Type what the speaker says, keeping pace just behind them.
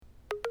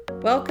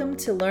Welcome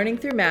to Learning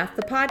Through Math,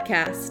 the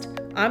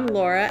podcast. I'm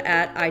Laura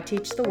at I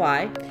Teach the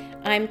Why.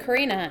 I'm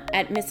Karina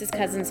at Mrs.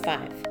 Cousins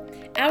 5.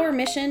 Our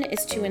mission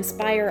is to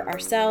inspire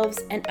ourselves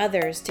and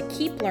others to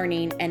keep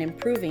learning and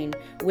improving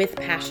with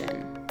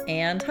passion.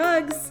 And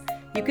hugs!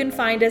 You can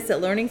find us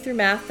at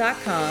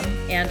learningthroughmath.com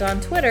and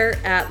on Twitter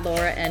at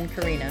Laura and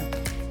Karina.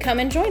 Come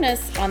and join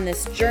us on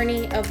this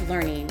journey of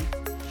learning.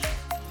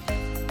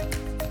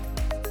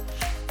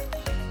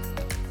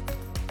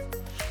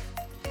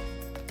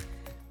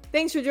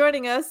 Thanks for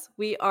joining us.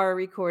 We are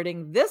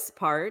recording this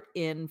part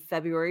in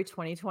February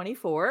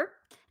 2024.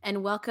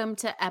 And welcome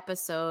to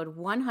episode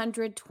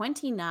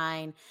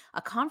 129,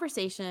 a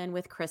conversation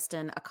with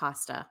Kristen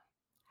Acosta.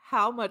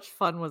 How much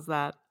fun was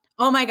that?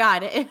 Oh my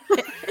God.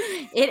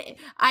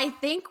 I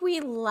think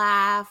we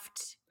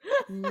laughed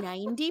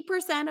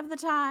 90% of the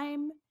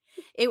time.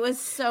 It was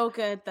so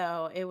good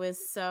though. It was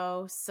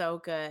so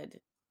good.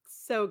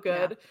 So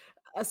good. Yeah.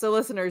 So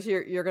listeners,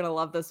 you're going to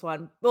love this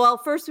one. Well,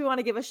 first we want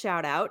to give a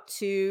shout out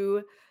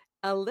to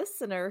a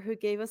listener who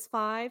gave us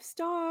 5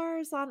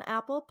 stars on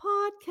Apple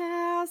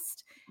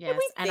Podcast. Yes,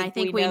 and I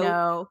think we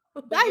know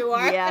who you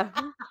are. Yeah.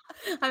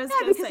 I was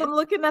because I'm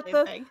looking at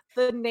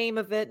the name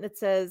of it and it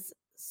says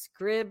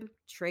Scrib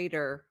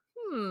Trader.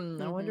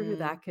 I wonder who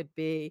that could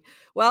be.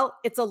 Well,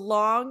 it's a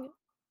long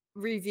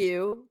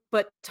review,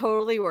 but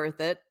totally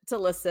worth it to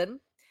listen.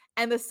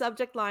 And the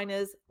subject line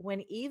is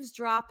when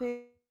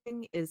eavesdropping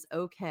is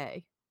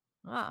okay.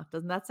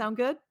 Doesn't that sound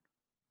good?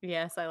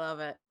 Yes, I love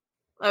it.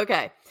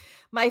 Okay.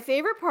 My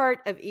favorite part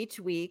of each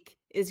week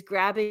is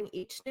grabbing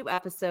each new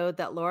episode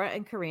that Laura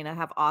and Karina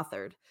have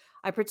authored.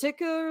 I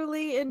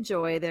particularly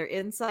enjoy their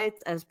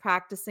insights as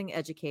practicing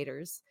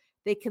educators.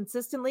 They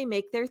consistently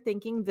make their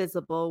thinking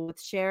visible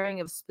with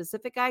sharing of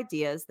specific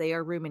ideas they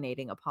are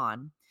ruminating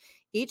upon.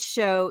 Each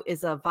show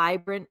is a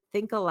vibrant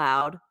think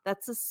aloud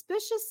that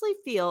suspiciously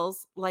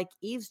feels like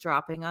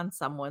eavesdropping on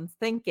someone's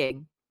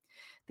thinking.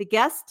 The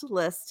guest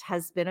list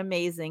has been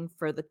amazing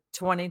for the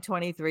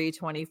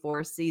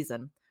 2023-24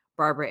 season.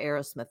 Barbara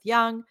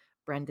Aerosmith-Young,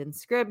 Brendan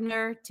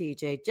Scribner,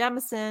 TJ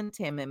Jemison,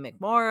 Tammy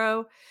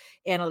McMorrow,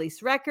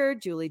 Annalise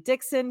Record, Julie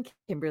Dixon,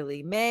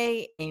 Kimberly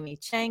May, Amy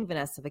Chang,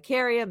 Vanessa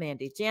Vicaria,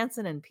 Mandy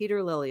Jansen, and Peter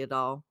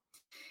Liljedahl.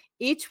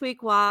 Each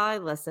week while I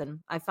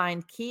listen, I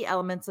find key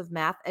elements of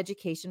math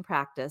education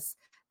practice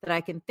that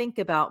I can think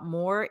about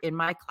more in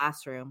my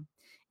classroom.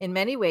 In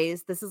many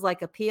ways, this is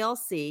like a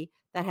PLC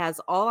that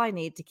has all I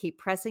need to keep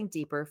pressing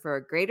deeper for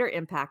a greater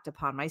impact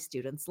upon my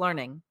students'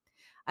 learning.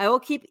 I will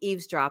keep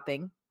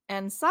eavesdropping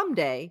and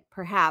someday,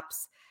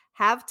 perhaps,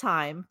 have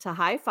time to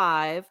high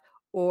five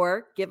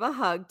or give a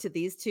hug to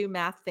these two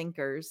math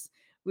thinkers.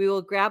 We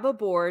will grab a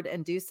board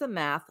and do some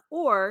math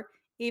or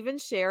even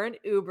share an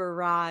Uber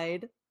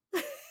ride.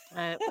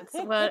 I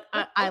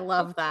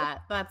love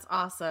that. That's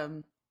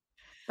awesome.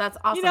 That's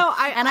awesome. You know,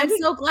 I'm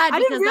so glad I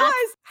because didn't realize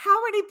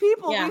how many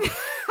people we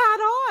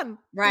had on.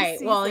 Right.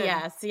 Well,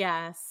 yes.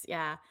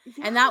 Yeah.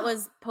 And that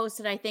was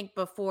posted, I think,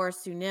 before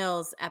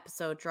Sunil's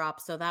episode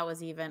dropped. So that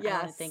was even,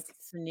 I think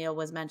Sunil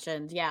was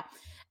mentioned. Yeah.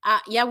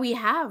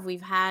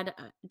 We've had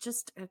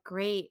just a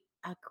great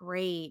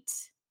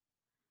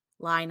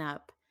lineup.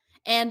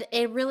 And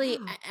it really,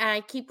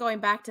 I keep going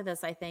back to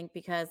this, I think,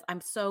 because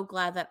I'm so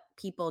glad that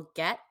people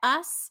get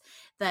us,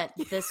 that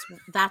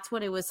that's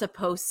what it was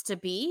supposed to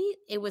be.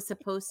 It was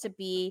supposed to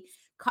be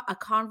a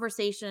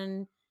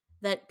conversation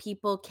that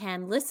people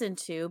can listen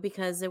to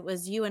because it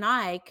was you and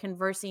I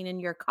conversing in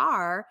your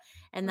car,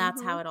 and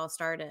that's how it all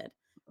started.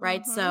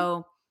 Right.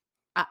 So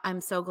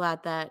I'm so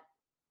glad that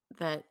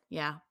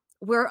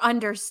we're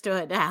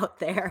understood out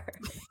there.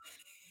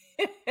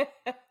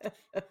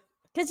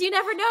 Because you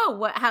never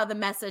know how the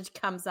message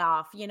comes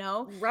off,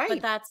 Right. But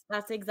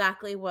that's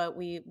exactly what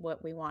we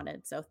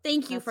wanted. So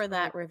thank you for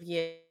that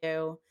review.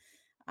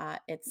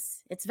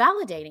 It's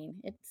validating.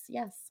 It's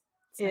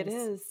it nice.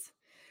 is.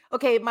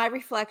 Okay, my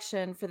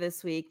reflection for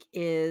this week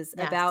is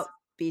about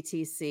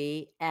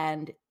BTC.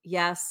 And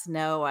yes,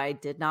 no, I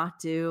did not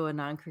do a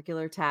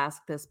non-curricular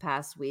task this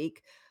past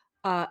week.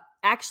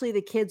 Actually,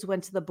 the kids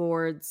went to the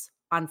boards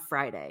on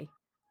Friday.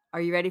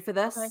 Are you ready for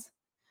this? Okay.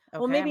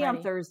 Well, maybe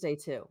on Thursday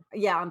too.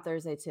 Yeah, on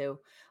Thursday too.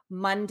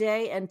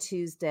 Monday and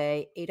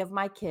Tuesday, 8 of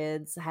my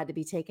kids had to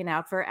be taken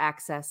out for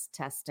access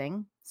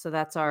testing. So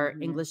that's our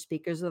English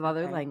speakers of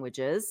other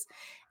languages.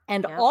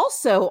 And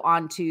also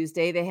on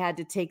Tuesday, they had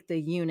to take the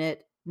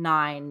Unit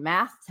 9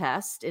 math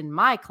test in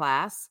my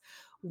class.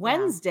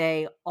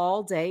 Wednesday,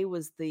 all day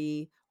was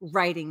the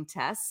writing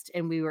test,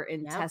 and we were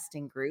in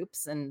testing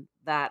groups. And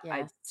that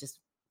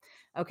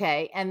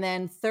okay. And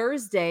then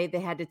Thursday,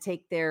 they had to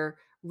take their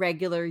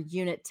regular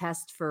unit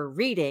test for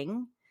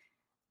reading.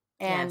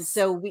 And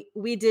so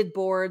we did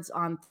boards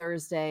on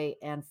Thursday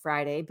and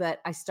Friday, but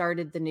I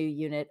started the new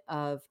unit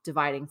of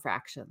dividing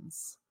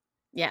fractions.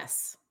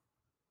 Yes.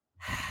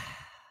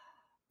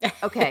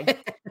 Okay.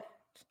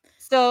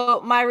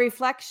 So my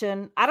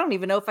reflection, I don't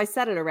even know if I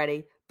said it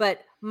already,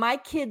 but my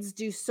kids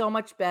do so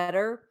much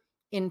better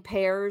in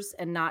pairs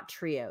and not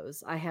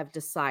trios. I have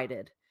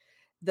decided.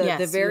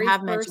 The very you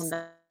have first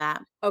mentioned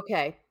that.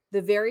 Okay.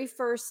 the very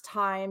first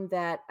time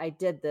that I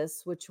did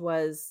this, which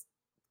was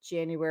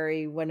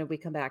January, when did we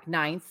come back?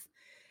 9th,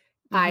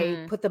 I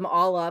Mhm. put them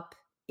all up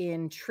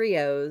in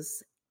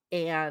trios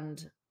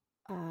and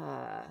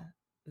uh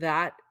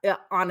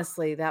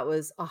honestly, that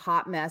was a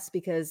hot mess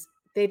because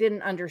they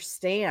didn't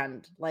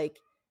understand, like,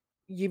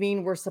 you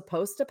mean we're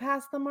supposed to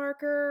pass the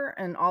marker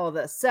and all of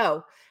this.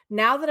 So,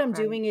 now that I'm Right.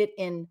 doing it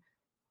in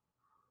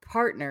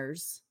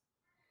partners,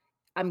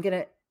 I'm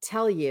gonna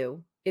tell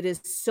you, it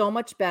is so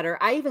much better.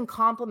 I even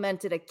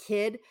complimented a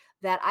kid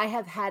that I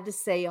have had to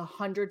say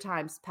 100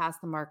 times, "Pass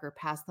the marker,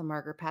 pass the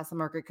marker, pass the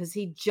marker," because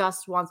he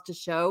just wants to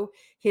show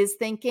his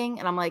thinking,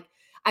 and I'm like,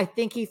 I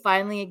think he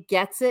finally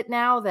gets it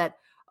now that,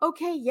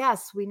 "Okay,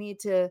 yes, we need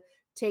to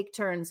take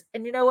turns."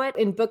 And you know what?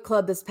 In book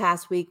club this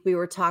past week, we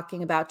were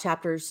talking about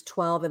chapters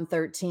 12 and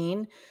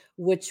 13,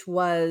 which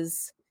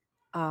was,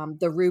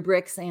 the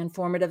rubrics and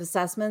formative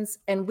assessments,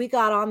 and we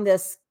got on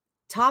this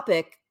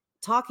topic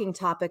talking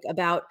topic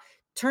about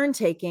turn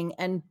taking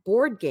and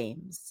board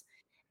games.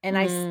 And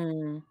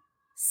Mm.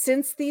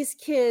 since these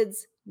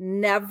kids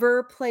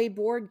never play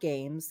board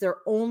games,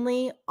 they're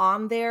only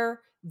on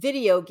their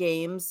video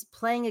games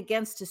playing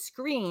against a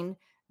screen,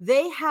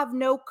 they have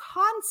no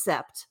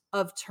concept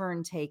of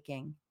turn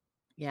taking.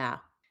 Yeah.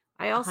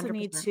 I also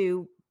need 100%.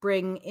 to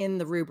bring in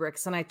the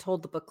rubrics. And I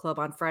told the book club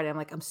on Friday, I'm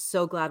like, I'm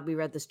so glad we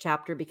read this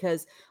chapter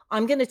because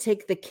I'm going to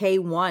take the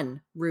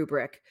K1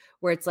 rubric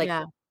where it's like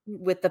Yeah.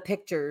 with the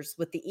pictures,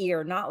 with the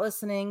ear, not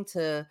listening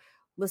to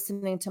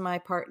my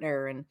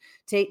partner and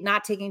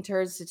not taking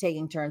turns to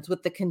taking turns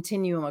with the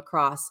continuum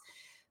across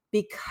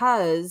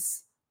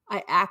because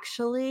I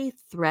actually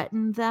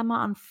threatened them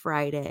on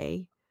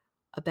Friday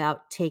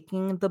about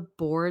taking the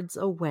boards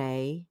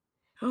away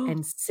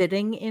and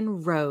sitting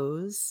in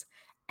rows.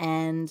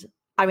 And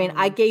I mean,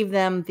 I Mm. gave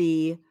them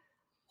the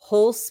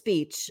whole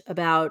speech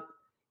about,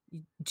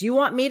 do you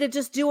want me to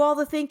just do all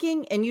the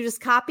thinking and you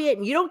just copy it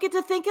and you don't get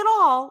to think at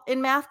all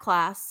in math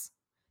class,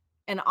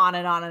 and on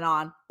and on and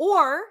on?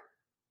 Or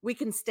we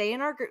can stay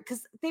in our group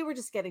because they were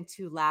just getting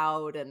too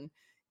loud and,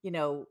 you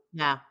know,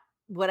 Yeah.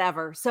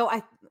 whatever. So,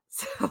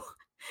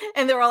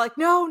 and they were all like,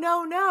 no,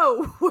 no,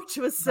 no, which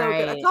was so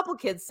good. A Right. couple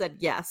kids said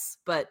yes,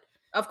 but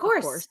Of of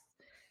course. course.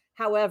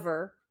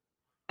 However,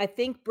 I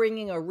think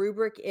bringing a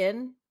rubric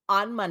in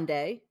on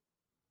Monday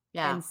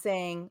Yeah. and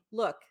saying,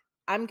 "Look,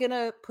 I'm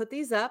gonna put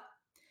these up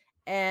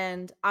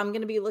and I'm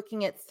gonna be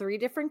looking at 3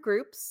 different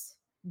groups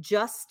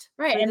just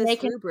Right, for and they this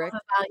can rubric."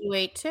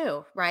 self-evaluate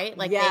too, right?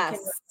 Like, they can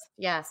Yes,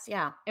 yes,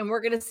 yeah. and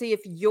we're gonna see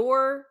if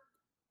your,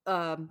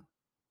 um,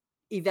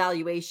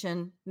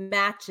 evaluation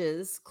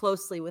matches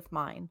closely with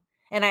mine.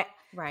 And I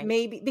Right.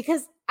 maybe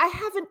because I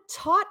haven't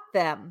taught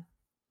them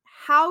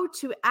how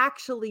to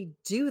actually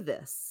do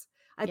this.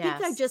 I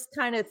think I Yes. just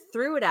kind of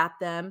threw it at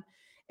them,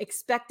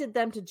 expected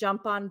them to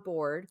jump on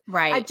board.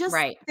 I Right, just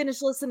right.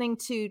 finished listening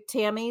to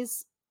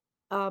Tammy's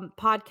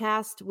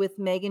podcast with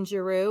Megan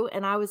Giroux,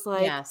 and I was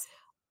like, Yes.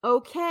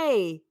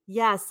 okay,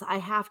 yes, I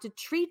have to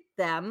treat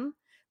them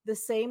the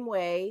same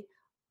way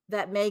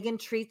that Megan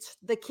treats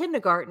the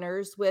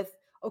kindergartners with,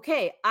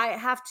 okay, I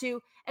have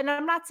to, and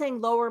I'm not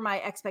saying lower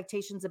my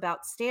expectations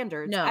about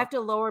standards. I No. have to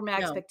lower my No.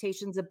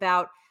 expectations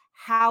about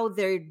how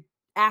they're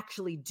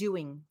actually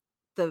doing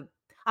the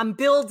I'm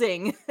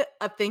building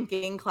a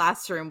thinking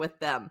classroom with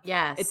them.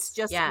 It's Yes,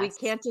 just we yes.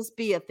 can't just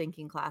be a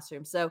thinking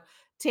classroom. So,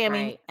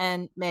 Tammy Right.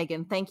 and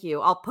Megan, thank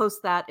you. I'll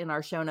post that in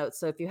our show notes.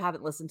 So if you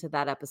haven't listened to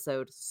that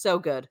episode, so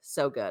good,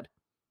 so good.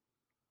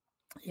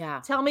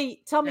 Yeah. Tell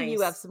me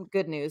you have Nice. some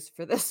good news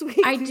for this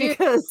I week do.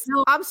 because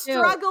No, I'm I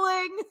do.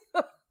 struggling.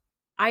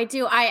 I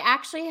do. I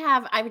actually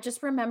have I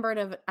just remembered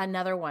of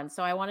another one,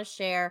 so I wanna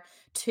share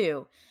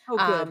 2, Oh,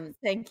 good. um,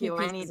 Thank 2 you.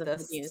 I pieces need of good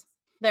this. news.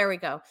 There we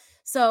go.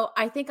 So,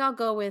 I think I'll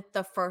go with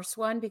the first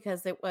one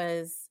because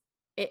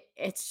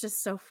it's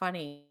just so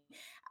funny.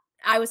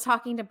 I was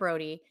talking to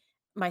Brody,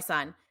 my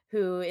son,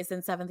 who is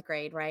in 7th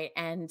grade, right?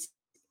 And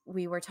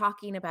we were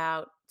talking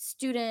about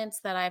students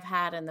that I've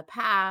had in the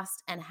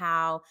past and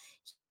how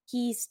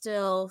he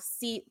still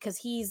see because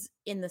he's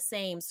in the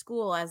same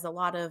school as a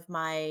lot of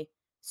my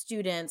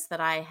students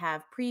that I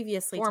have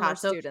previously Former taught.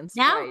 So students,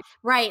 now right.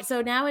 right,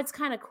 so now it's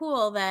kind of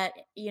cool that,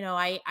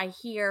 I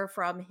hear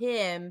from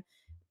him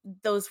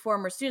those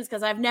former students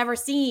because I've never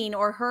seen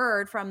or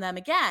heard from them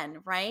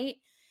again, right?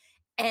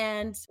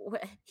 And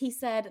he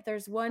said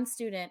there's one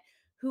student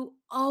who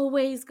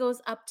always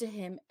goes up to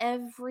him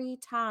every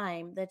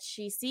time that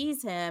she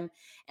sees him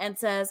and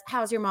says,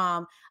 "How's your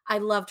mom? I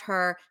loved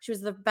her. She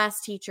was the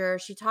best teacher.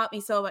 She taught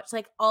me so much."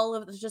 Like all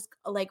of it's just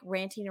like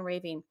ranting and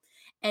raving.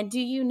 And do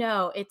you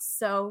know, it's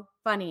so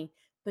funny,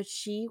 but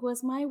she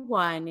was my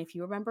one, if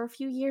you remember a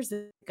few years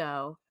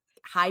ago,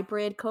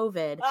 hybrid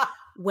COVID, Ah,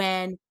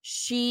 when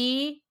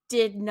she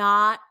did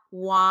not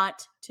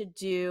want to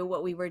do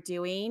what we were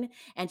doing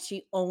and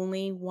she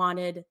only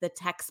wanted the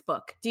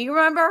textbook. Do you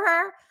remember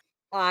her?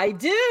 I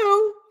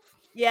do.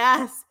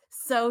 Yes.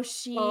 So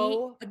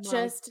she Oh my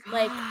just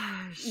like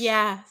gosh.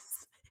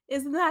 yes.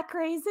 Isn't that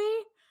crazy?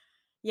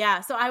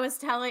 Yeah, so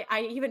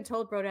I even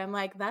told Rhoda, I'm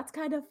like, "That's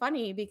kind of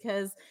funny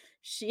because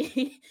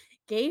she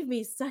gave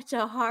me such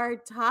a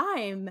hard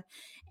time.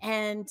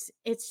 And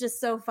it's just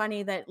so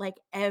funny that like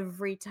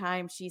every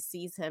time she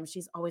sees him,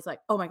 she's always like,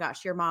 "Oh my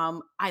gosh, your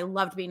mom, I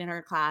loved being in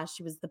her class.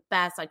 She was the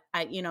best." Like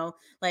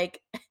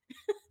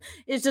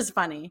it's just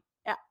funny.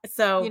 Yeah.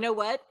 You know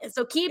what?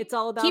 So It's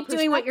all about keep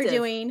doing what you're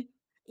perspective. doing.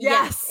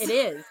 Yes, Yes. it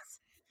is.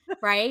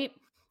 Right?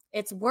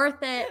 It's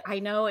worth it. I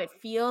know it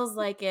feels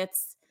like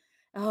it's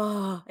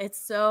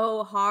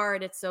so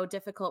hard. It's so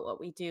difficult what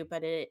we do,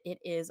 but it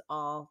is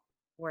all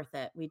worth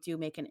it. We do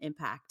make an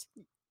impact.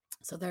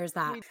 So there's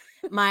that. We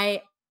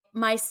My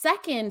my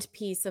second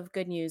piece of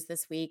good news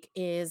this week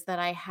is that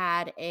I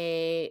had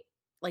a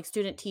like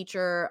student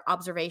teacher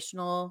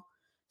observational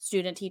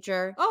student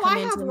teacher Oh, come I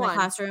have into my one.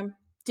 classroom.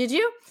 Did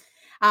you?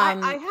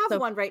 I have So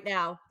one right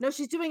now. No,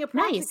 she's doing a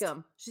nice.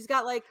 practicum. She's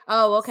got, like,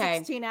 Oh, okay.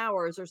 16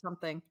 hours or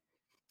something.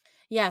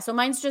 Yeah, so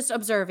mine's just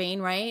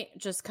observing, right?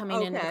 Just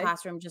coming into the Okay.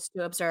 classroom just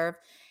to observe.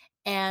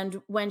 And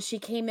when she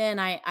came in,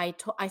 I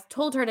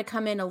told her to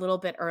come in a little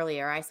bit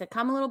earlier. I said,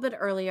 "Come a little bit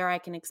earlier. I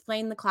can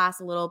explain the class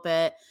a little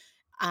bit,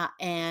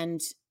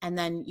 and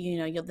then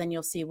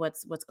you'll see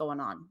what's going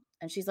on."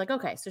 And she's like,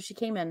 "Okay." So she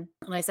came in,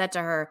 and I said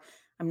to her,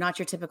 "I'm not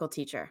your typical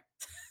teacher.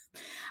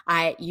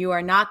 You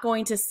are not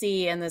going to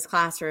see in this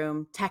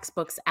classroom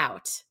textbooks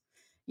out.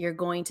 You're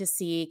going to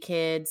see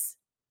kids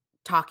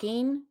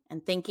talking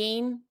and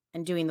thinking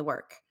and doing the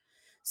work.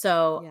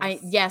 So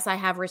Yes. yes, I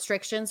have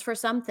restrictions for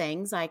some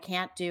things. I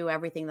can't do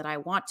everything that I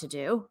want to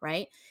do,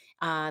 right?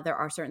 There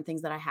are certain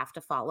things that I have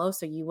to follow.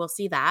 So you will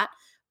see that.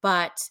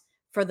 But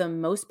for the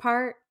most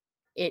part,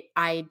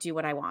 I do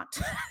what I want.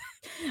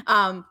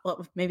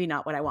 Well, maybe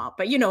not what I want,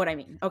 but you know what I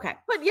mean. Okay.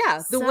 But,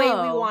 yeah, the way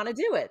we So wanna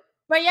do it.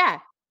 but yeah,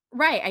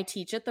 right. I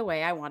teach it the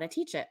way I want to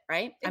teach it,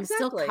 right? I'm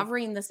still Exactly.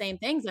 covering the same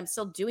things. I'm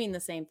still doing the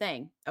same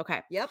thing.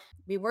 Okay. Yep.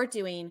 We were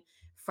doing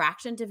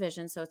fraction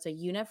division. So it's a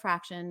unit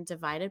fraction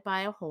divided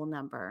by a whole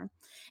number.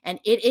 And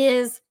it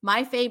is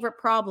my favorite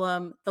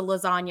problem, the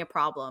lasagna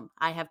problem.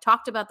 I have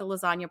talked about the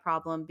lasagna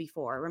problem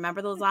before.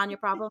 Remember the lasagna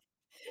problem?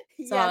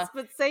 So, Yes,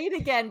 but say it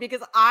again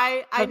because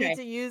I need okay.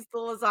 to use the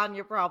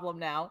lasagna problem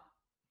now.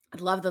 I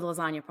love the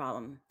lasagna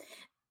problem.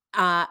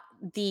 Uh,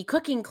 the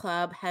cooking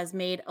club has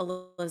made a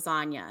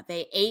lasagna.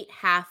 They ate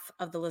half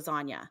of the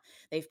lasagna.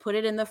 They've put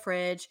it in the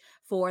fridge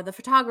for the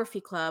photography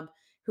club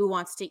who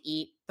wants to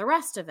eat the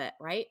rest of it,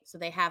 right? So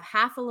they have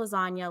half a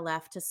lasagna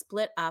left to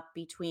split up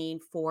between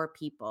 4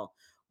 people.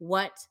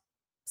 What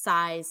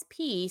size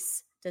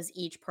piece does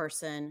each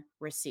person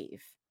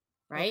receive?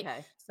 Right?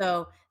 Okay.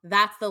 So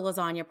that's the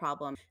lasagna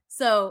problem.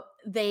 So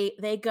they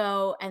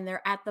go and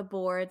they're at the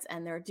boards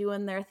and they're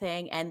doing their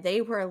thing and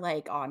they were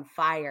like on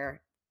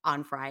fire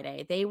on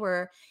Friday.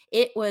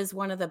 It was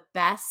one of the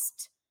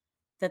best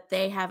that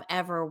they have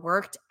ever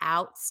worked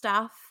out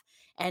stuff,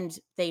 and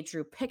they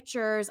drew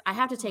pictures. I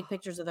have to take Oh,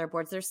 pictures of their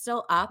boards. They're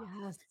still up,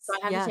 yes. so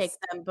I have to take Yes.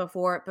 them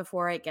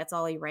before it gets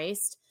all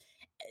erased.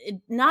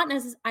 Not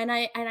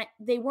necessarily, and I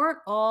they weren't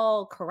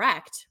all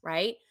correct,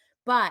 right?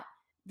 But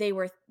they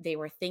were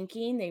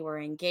thinking, they were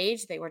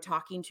engaged, they were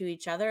talking to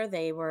each other.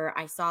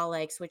 I saw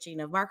like switching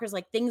of markers,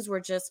 like things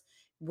were just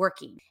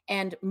working.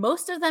 And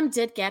most of them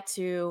did get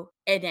to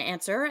an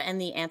answer and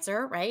the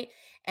answer, right?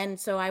 And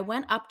so I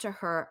went up to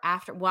her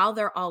after while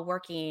they're all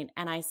working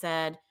and I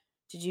said,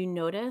 "Did you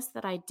notice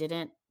that I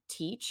didn't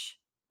teach?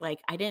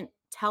 Like I didn't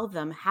tell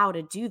them how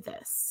to do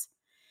this."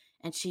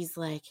 And she's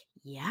like,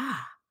 "Yeah.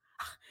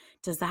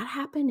 Does that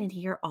happen in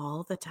here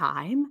all the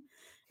time?"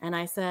 And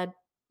I said,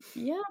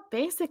 "Yeah,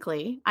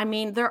 basically. I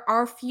mean, there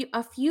are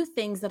a few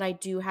things that I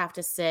do have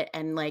to sit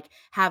and like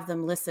have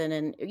them listen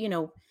and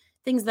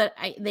things that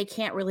they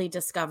can't really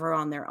discover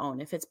on their own.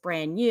 If it's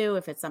brand new,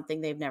 if it's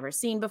something they've never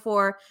seen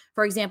before,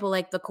 for example,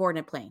 like the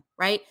coordinate plane,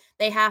 right?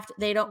 They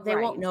won't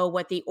Right. know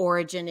what the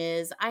origin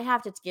is. I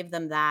have to give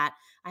them that.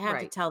 I have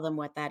to Right. tell them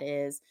what that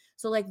is.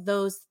 So like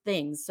those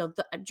things. So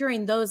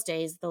during those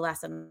days the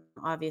lesson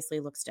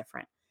obviously looks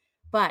different.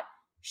 But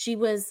she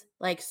was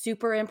like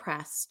super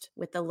impressed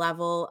with the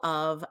level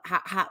of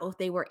how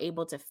they were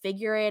able to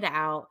figure it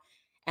out.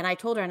 And I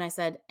told her, and I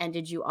said, "And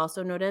did you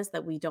also notice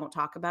that we don't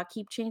talk about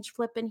keep, change,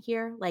 flip in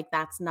here? Like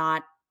that's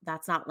not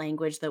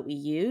language that we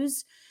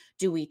use.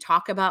 Do we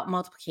talk about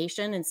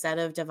multiplication instead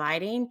of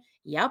dividing?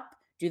 Yep.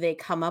 Do they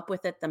come up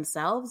with it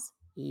themselves?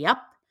 Yep.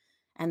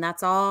 And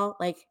that's all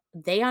like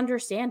they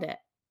understand it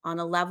on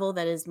a level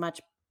that is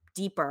much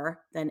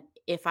deeper than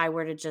if I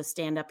were to just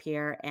stand up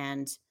here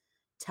and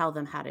tell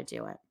them how to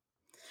do it."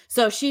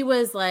 So she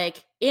was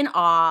like in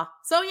awe.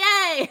 So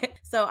yay.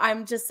 So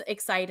I'm just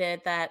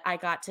excited that I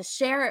got to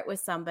share it with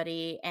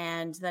somebody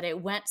and that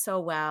it went so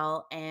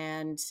well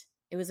and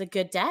it was a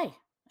good day.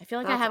 I feel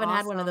like I That's haven't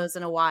had one of awesome. those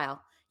in a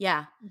while.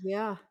 Yeah.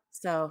 Yeah.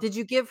 So Did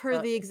you give her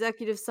so the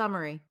executive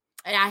summary?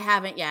 I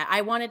haven't yet.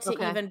 I wanted to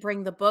Okay. even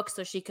bring the book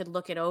so she could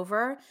look it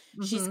over.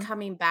 She's Mhm.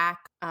 coming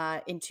back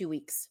in 2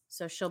 weeks.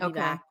 So she'll be Okay.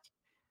 back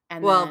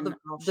and Well, then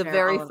I'll the share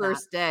very all of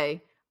that. first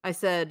day, I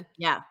said,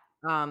 Yeah.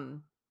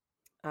 um,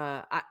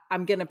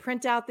 I'm gonna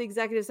print out the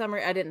executive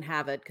summary. I didn't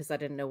have it because I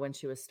didn't know when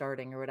she was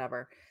starting or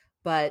whatever.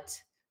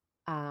 But,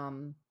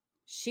 um,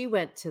 she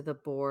went to the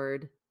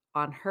board.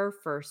 on her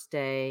first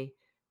day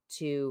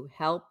to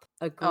help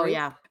a Oh, group.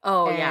 yeah.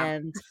 Oh, yeah.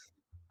 And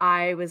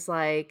I was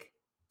like,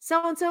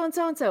 so and so and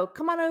so and so,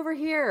 come on over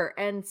here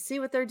and see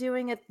what they're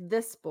doing at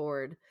this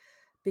board.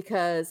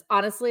 Because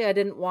honestly, I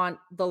didn't want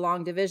the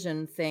long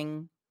division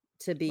thing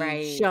to be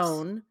Right.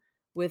 shown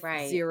with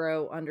Right.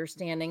 zero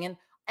understanding.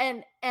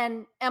 And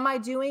am I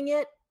doing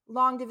it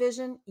long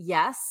division?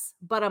 Yes,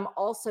 but I'm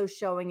also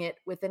showing it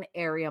with an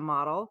area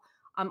model.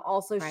 I'm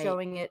also Right.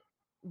 showing it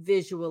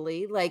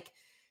visually, like,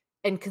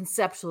 and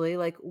conceptually,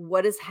 like,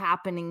 what is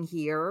happening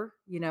here,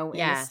 in the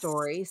Yes.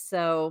 story.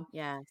 So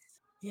Yes.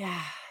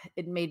 yeah,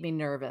 it made me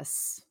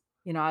nervous.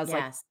 I was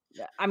like, Yes.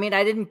 I mean,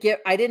 I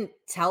didn't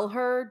tell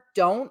her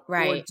don't or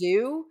Right.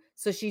 do,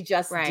 so she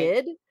just Right.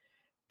 did,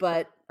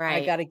 but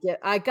Right.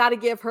 I gotta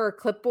give her a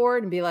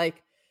clipboard and be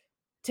like,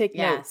 "Take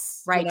Yes.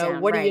 notes," Write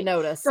down. "What do you Right.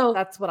 notice?" So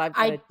That's what I've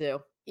I, gotta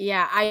do.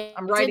 yeah, I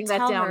I'm did writing that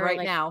tell down her, right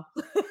like, now.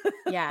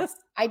 yes,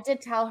 I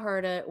did tell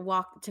her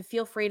to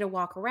feel free to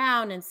walk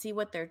around and see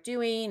what they're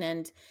doing,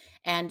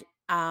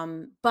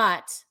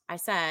 but I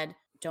said,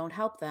 don't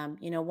help them.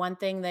 One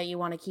thing that you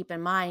want to keep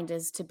in mind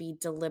is to be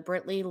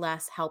deliberately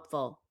less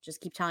helpful.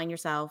 Just keep telling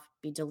yourself,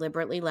 be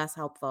deliberately less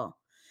helpful.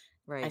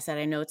 I Right. said,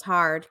 I know it's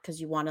hard because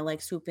you want to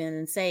like swoop in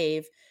and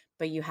save,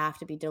 but you have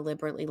to be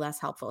deliberately less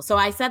helpful. So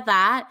I said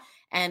that,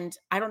 and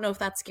I don't know if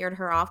that scared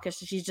her off because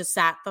she just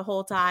sat the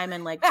whole time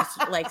and like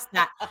just like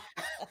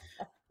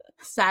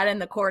sat in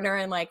the corner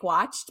and like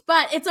watched,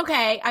 but it's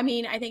okay. I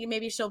mean, I think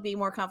maybe she'll be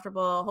more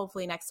comfortable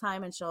hopefully next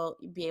time, and she'll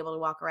be able to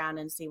walk around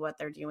and see what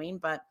they're doing.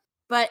 But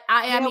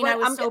I You know mean, I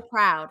what? was so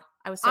proud.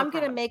 I was so I'm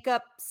gonna proud. make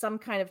up some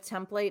kind of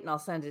template and I'll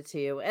send it to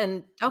you.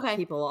 And Okay.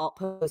 people, I'll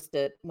post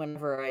it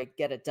whenever I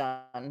get it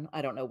done.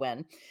 I don't know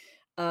when.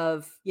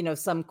 Of,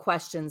 some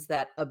questions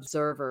that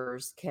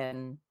observers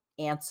can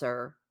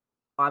answer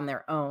on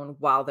their own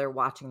while they're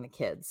watching the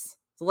kids.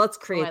 So let's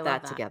Oh, I create love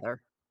that that.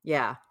 together.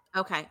 Yeah.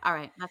 Okay. All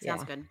right. That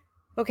sounds Yeah. good.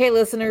 Okay,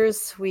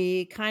 listeners,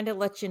 we kind of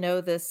let you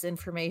know this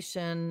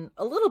information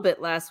a little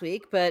bit last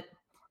week, but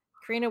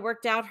Karina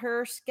worked out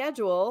her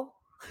schedule.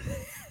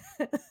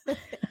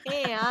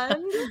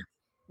 And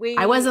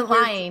I wasn't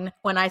we're lying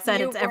when I said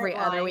you it's weren't every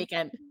other lying.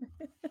 weekend.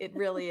 It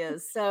really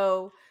is.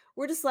 So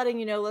we're just letting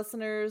you know,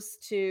 listeners,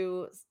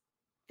 to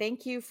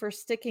thank you for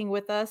sticking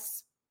with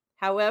us.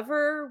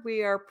 However,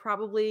 we are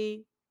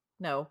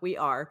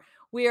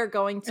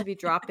going to be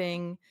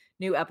dropping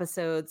new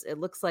episodes. It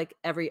looks like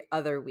every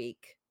other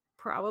week,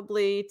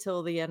 probably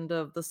till the end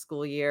of the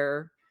school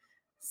year.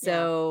 Yeah.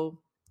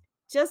 So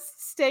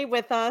just stay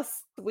with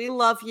us. We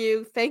love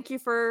you. Thank you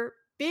for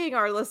being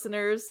our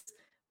listeners.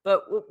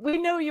 But we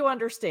know you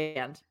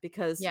understand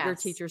because you're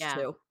Yes. teachers Yeah.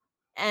 too.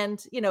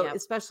 And, Yep.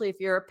 especially if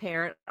you're a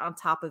parent on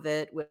top of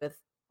it with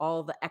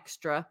all the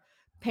extra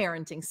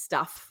parenting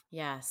stuff.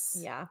 Yes.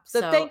 Yeah.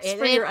 So So thanks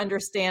for it your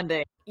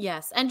understanding.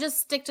 yes, and just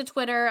stick to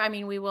Twitter. I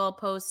mean, we will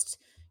post,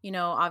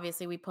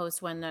 obviously we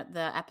post when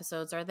the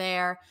episodes are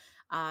there,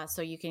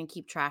 so you can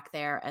keep track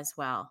there as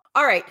well.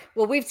 All right.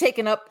 Well, we've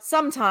taken up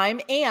some time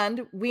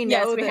and we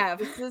Yes, know we that have.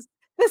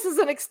 this is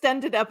an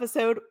extended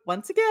episode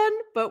once again,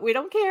 but we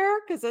don't care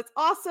because it's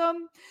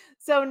awesome.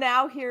 So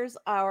now here's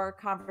our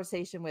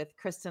conversation with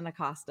Kristen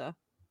Acosta.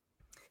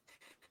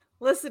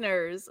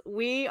 Listeners,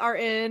 we are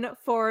in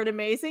for an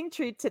amazing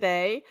treat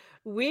today.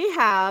 We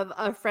have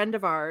a friend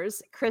of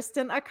ours,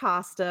 Kristen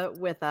Acosta,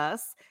 with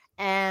us,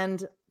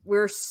 and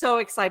we're so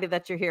excited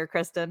that you're here,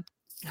 Kristen.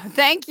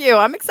 Thank you.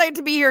 I'm excited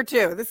to be here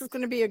too. This is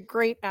going to be a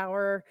great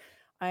hour.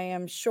 I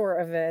am sure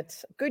of it.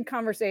 Good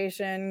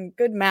conversation,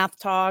 good math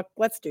talk.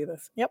 Let's do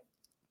this. Yep.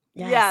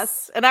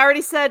 Yes. And I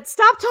already said,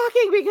 stop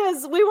talking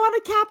because we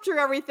want to capture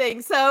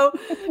everything. So,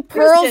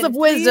 Pearls Kristen, of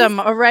please. wisdom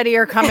already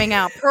are coming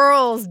out.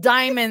 Pearls,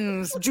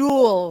 diamonds,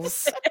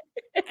 jewels.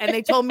 And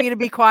they told me to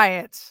be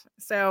quiet.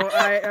 So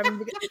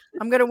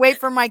I'm going to wait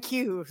for my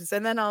cues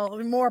and then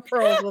more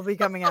pearls will be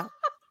coming out.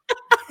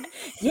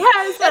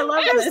 Yes, I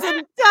love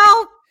Kristen,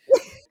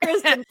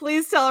 Kristen,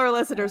 please tell our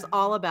listeners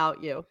all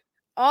about you.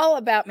 All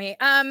about me.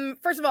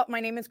 First of all,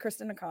 my name is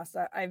Kristen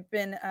Acosta. I've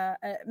been a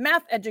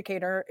math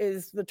educator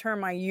is the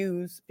term I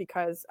use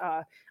because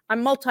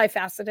I'm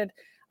multifaceted.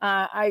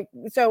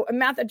 So a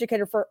math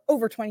educator for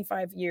over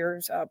 25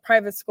 years,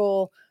 private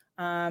school.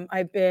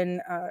 I've been,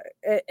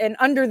 and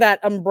under that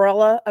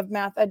umbrella of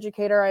math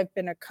educator, I've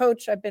been a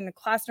coach. I've been a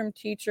classroom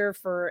teacher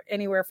for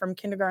anywhere from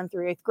kindergarten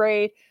through 8th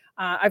grade.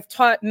 I've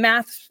taught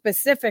math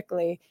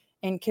specifically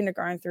in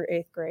kindergarten through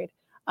 8th grade.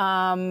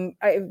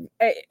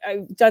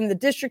 I've done the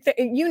district,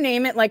 you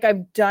name it, like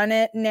I've done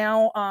it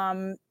now.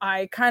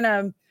 I kind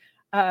of,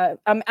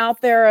 I'm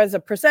out there as a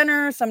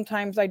presenter.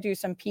 Sometimes I do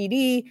some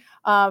PD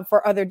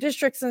for other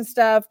districts and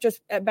stuff,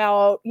 just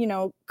about,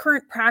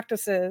 current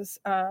practices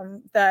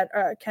that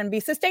can be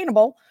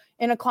sustainable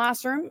in a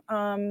classroom.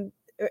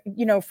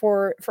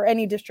 For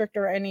any district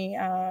or any,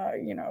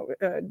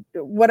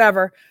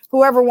 whatever,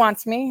 whoever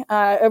wants me,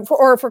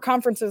 or for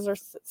conferences or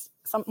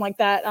something like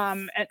that.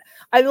 And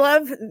I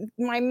love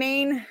my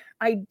main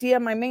idea,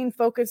 my main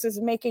focus is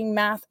making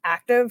math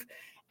active.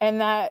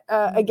 And that,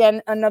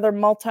 again, another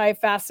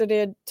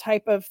multifaceted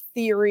type of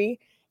theory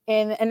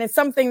and it's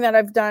something that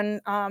I've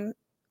done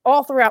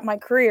all throughout my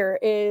career,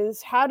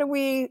 is how do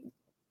we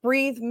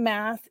breathe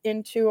math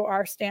into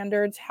our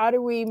standards? How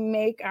do we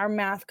make our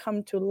math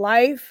come to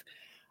life?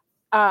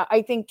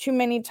 I think too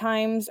many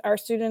times our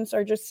students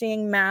are just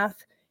seeing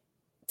math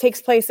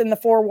takes place in the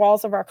four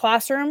walls of our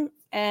classroom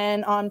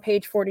and on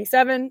page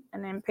 47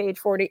 and then page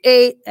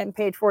 48 and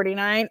page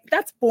 49.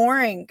 That's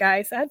boring,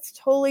 guys. That's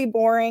totally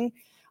boring.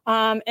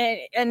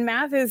 And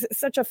math is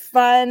such a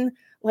fun,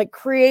 like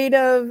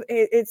creative,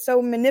 it's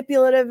so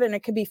manipulative, and it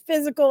could be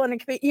physical, and it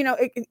could be,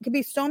 it could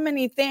be so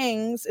many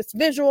things. It's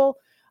visual,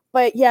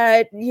 but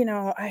yet,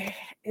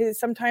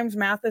 sometimes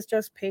math is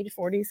just page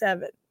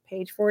 47,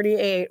 page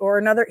 48,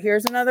 or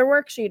here's another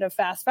worksheet of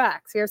fast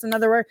facts. Here's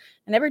another work.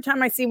 And every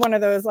time I see one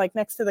of those, like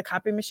next to the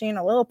copy machine,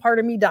 a little part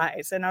of me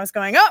dies. And I was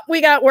going, oh,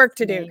 we got work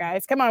to do,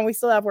 guys. Come on, we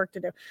still have work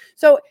to do.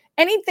 So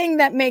anything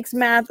that makes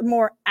math a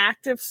more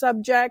active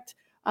subject,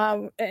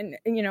 and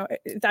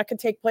that could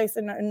take place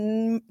in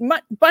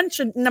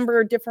a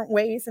number of different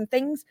ways and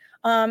things,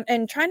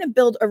 and trying to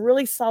build a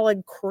really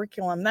solid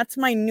curriculum. That's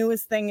my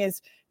newest thing,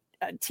 is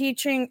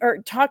teaching or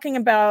talking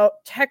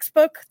about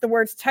the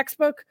words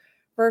textbook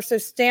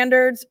versus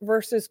standards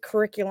versus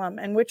curriculum,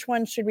 and which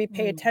ones should we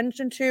pay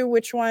attention to,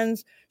 which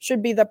ones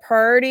should be the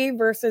priority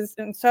versus,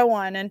 and so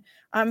on. And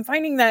I'm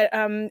finding that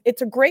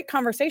it's a great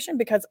conversation,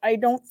 because I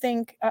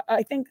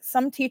think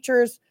some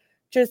teachers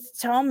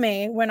just tell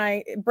me when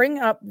I bring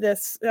up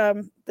this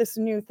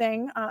new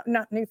thing,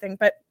 not new thing,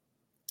 but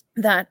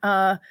that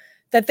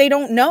they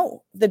don't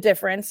know the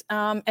difference.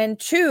 And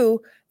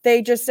two, they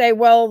just say,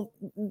 well,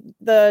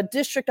 the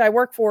district I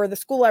work for, the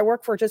school I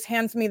work for, just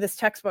hands me this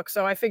textbook,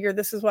 so I figure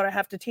this is what I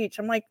have to teach.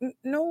 I'm like,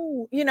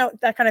 no,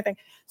 that kind of thing.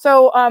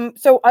 So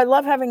I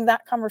love having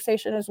that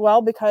conversation as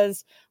well,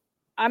 because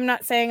I'm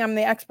not saying I'm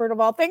the expert of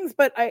all things,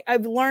 but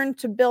I've learned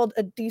to build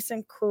a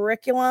decent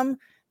curriculum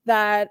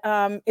that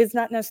is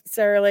not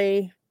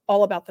necessarily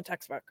all about the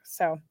textbook.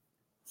 So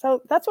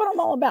that's what I'm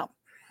all about.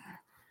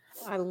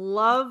 I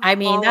love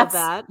all of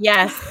that.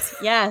 Yes.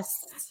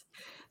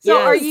 So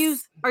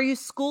yes. are you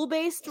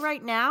school-based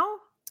right now?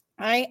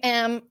 I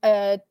am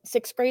a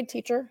 6th grade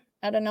teacher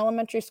at an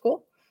elementary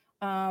school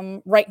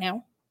right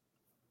now.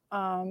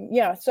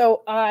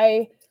 So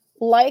I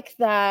like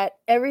that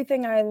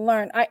everything I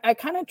learn, I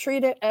kind of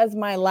treat it as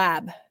my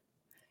lab,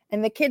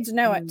 and the kids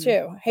know it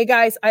too. Hey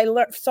guys, I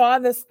saw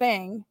this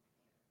thing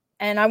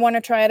and I want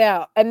to try it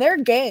out, and they're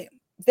game.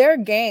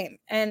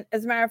 And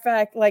as a matter of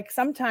fact, like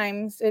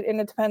sometimes and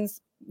it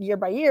depends year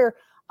by year,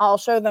 I'll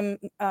show them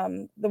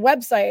the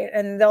website,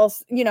 and they'll,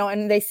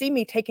 and they see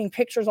me taking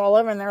pictures all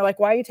over, and they're like,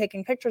 why are you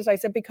taking pictures? I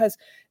said, because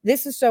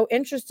this is so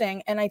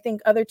interesting, and I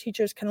think other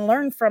teachers can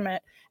learn from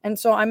it. And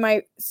so I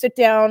might sit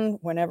down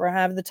whenever I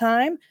have the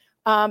time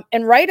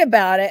and write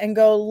about it and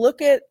go,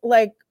 look at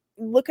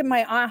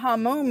my aha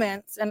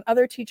moments, and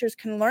other teachers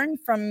can learn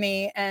from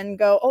me and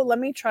go, oh, let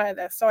me try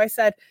this. So I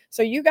said,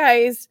 so you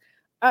guys,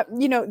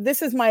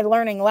 this is my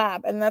learning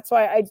lab. And that's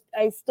why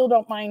I still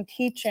don't mind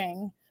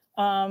teaching,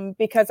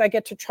 because I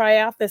get to try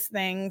out these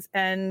things.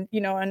 And,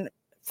 and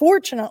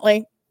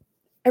fortunately,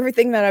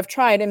 everything that I've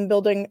tried in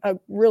building a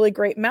really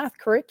great math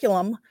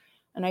curriculum,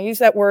 and I use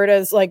that word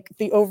as like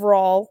the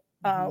overall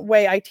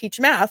way I teach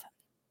math,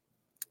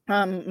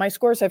 my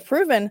scores have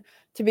proven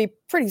to be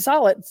pretty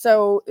solid.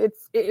 So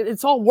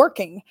it's all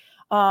working.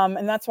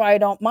 And that's why I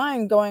don't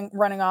mind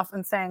running off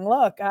and saying,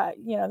 look,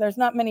 there's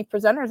not many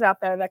presenters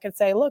out there that could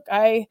say, look,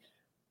 I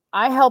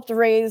helped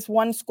raise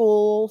one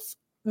school's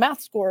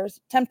math scores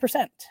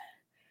 10%.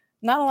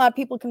 Not a lot of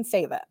people can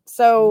say that.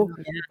 So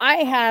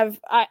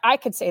I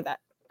could say that,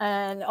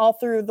 and all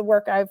through the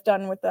work I've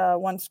done with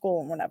one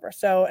school and whatever.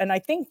 So, and I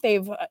think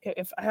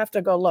if I have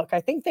to go look,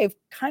 I think they've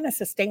kind of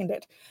sustained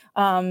it,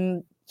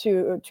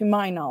 to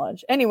my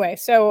knowledge. Anyway,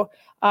 so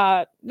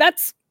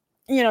that's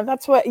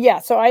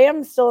what, so I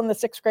am still in the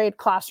 6th grade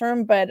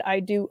classroom, but I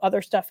do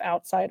other stuff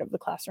outside of the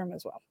classroom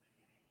as well.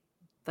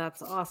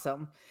 That's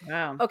awesome.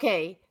 Wow.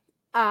 Okay.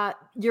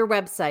 Your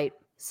website.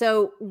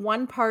 So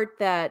one part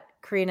that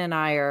Karina and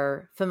I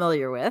are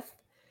familiar with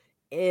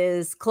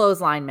is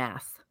clothesline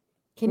math.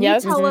 Can you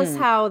tell us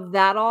how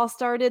that all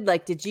started?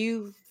 Like, did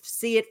you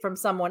see it from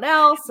someone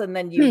else and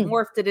then you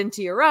morphed it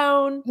into your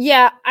own?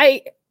 Yeah,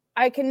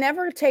 I can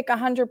never take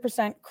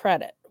 100%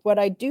 credit. What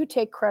I do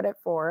take credit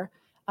for,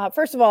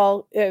 first of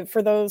all,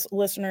 for those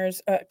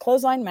listeners,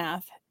 clothesline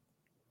math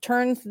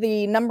turns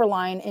the number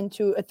line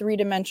into a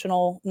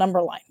 3-dimensional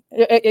number line.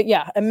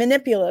 A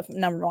manipulative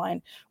number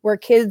line where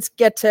kids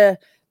get to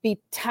be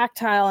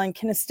tactile and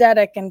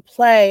kinesthetic and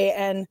play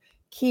and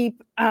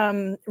keep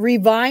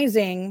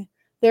revising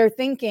their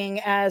thinking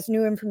as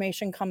new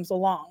information comes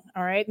along.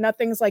 All right.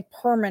 Nothing's like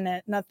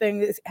permanent.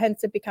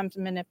 Hence it becomes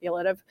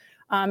manipulative.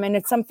 And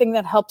it's something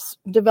that helps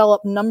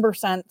develop number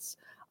sense,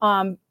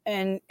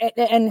 and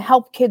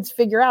help kids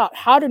figure out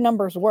how do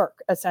numbers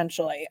work,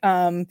 essentially.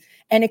 And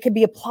it could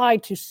be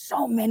applied to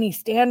so many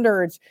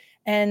standards.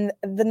 And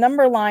the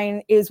number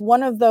line is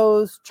one of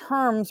those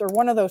terms or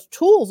one of those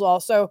tools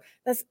also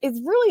it's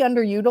really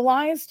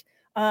underutilized.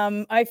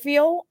 I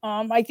feel,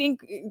 I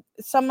think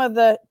some of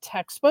the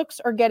textbooks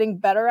are getting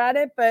better at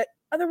it, but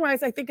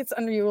otherwise I think it's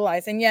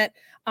underutilized. And yet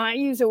I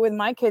use it with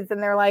my kids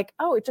and they're like,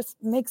 oh, it just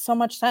makes so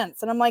much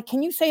sense. And I'm like,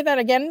 can you say that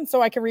again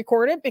so I can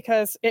record it?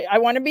 Because I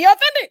want to be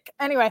authentic.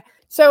 Anyway,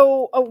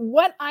 so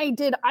what I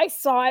did, I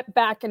saw it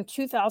back in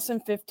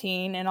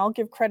 2015, and I'll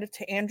give credit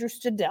to Andrew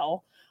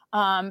Stadell.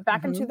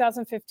 Back in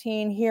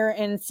 2015 here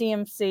in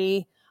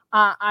CMC,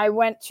 I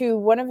went to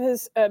one of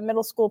his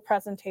middle school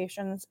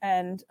presentations,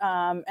 and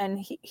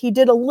he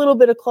did a little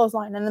bit of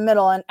clothesline in the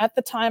middle. And at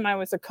the time I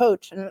was a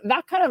coach, and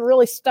that kind of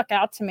really stuck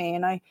out to me.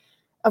 And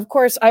of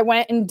course, I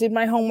went and did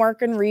my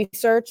homework and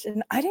research,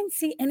 and I didn't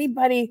see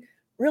anybody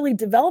really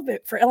develop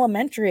it for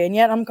elementary. And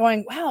yet I'm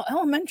going, wow,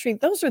 elementary,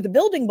 those are the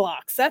building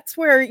blocks. That's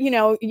where,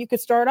 you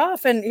could start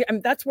off, and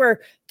that's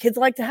where kids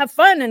like to have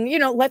fun. And,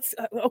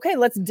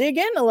 let's dig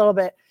in a little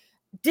bit.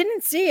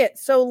 Didn't see it.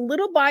 So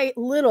little by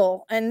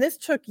little, and this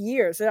took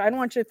years. I don't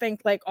want you to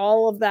think like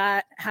all of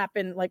that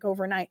happened like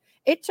overnight.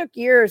 It took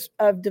years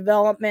of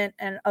development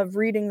and of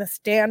reading the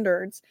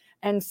standards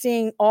and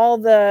seeing all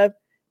the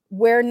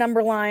where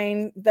number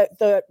line that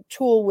the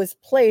tool was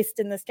placed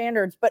in the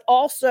standards, but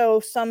also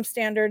some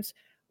standards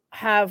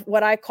have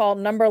what I call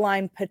number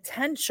line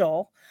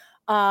potential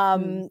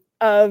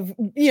of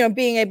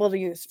being able to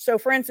use. So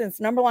for instance,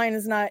 number line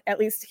is not, at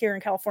least here in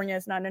California,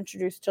 is not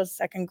introduced till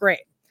second grade.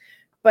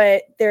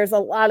 But there's a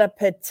lot of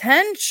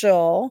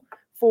potential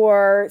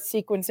for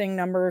sequencing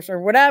numbers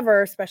or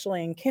whatever,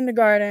 especially in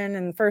kindergarten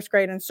and first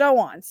grade and so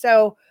on.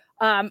 So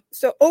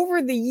over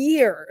the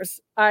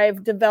years,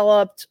 I've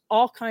developed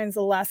all kinds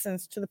of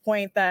lessons to the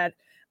point that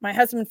my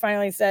husband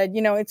finally said,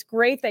 it's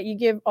great that you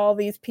give all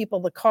these people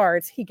the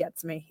cards. He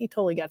gets me. He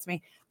totally gets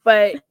me.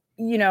 But,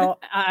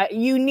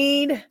 you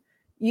need...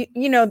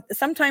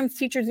 sometimes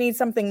teachers need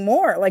something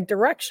more like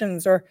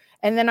directions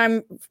and then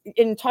I'm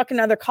in talking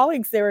to other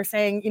colleagues, they were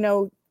saying,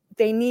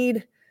 they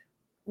need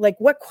like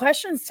what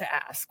questions to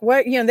ask,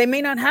 what, they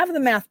may not have the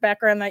math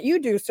background that you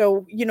do.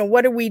 So,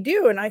 what do we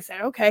do? And I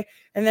said, okay.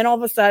 And then all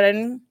of a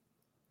sudden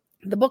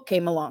the book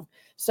came along.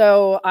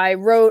 So I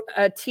wrote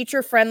a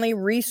teacher-friendly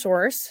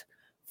resource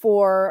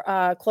for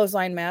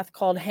clothesline math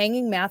called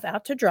Hanging Math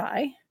Out to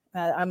Dry.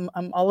 I'm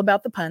all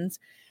about the puns.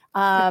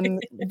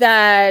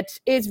 That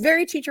is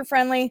very teacher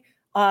friendly.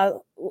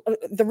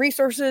 The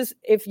resources,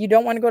 if you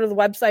don't want to go to the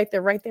website,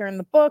 they're right there in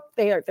the book.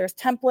 There's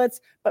templates,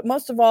 but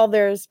most of all,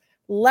 there's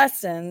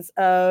lessons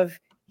of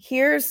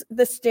here's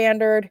the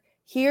standard,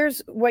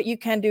 here's what you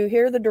can do,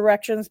 here are the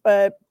directions,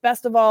 but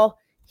best of all,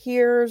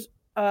 here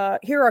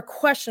are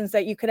questions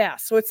that you could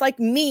ask. So it's like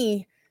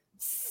me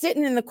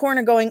sitting in the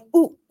corner going,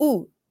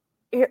 ooh,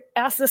 here,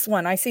 ask this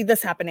one. I see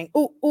this happening.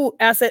 Ooh,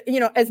 ask it,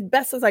 as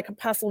best as I could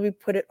possibly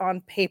put it on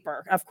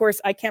paper. Of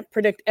course, I can't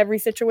predict every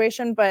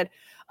situation, but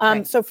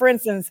right. So for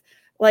instance,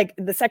 like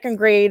the second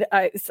grade,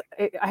 I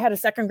had a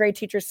second grade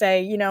teacher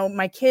say,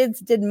 my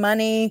kids did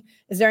money.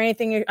 Is there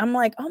anything I'm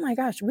like, oh my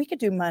gosh, we could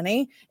do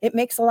money. It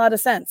makes a lot of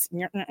sense.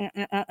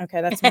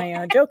 Okay, that's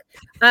my joke.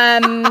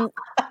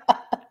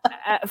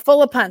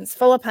 Full of puns.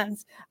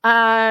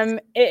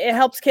 It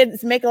helps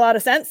kids make a lot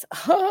of sense.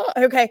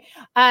 Okay.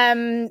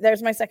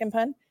 There's my second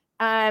pun.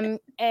 And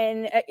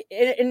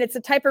it's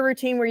a type of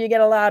routine where you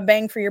get a lot of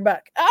bang for your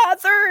buck.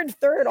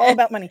 Third, all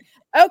about money.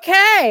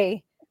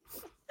 Okay.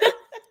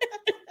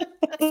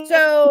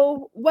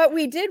 So what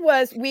we did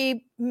was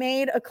we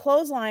made a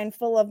clothesline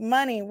full of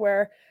money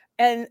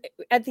and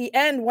at the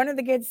end, one of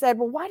the kids said,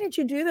 well, why did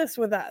you do this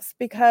with us?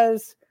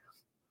 Because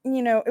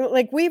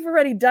like we've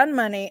already done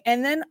money.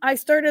 And then I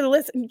started to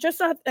listen,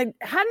 I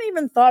hadn't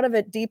even thought of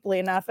it deeply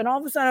enough. And all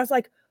of a sudden I was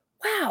like,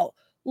 wow,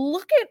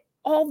 look at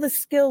all the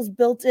skills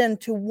built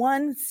into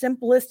one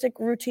simplistic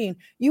routine.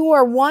 You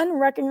are one,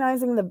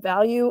 recognizing the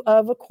value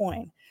of a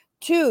coin.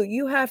 Two,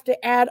 you have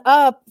to add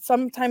up.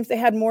 Sometimes they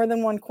had more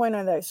than one coin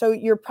on there. So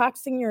you're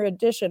practicing your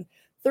addition.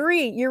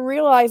 Three, you're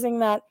realizing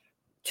that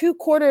 2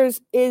 quarters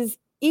is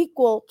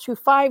equal to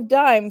 5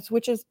 dimes,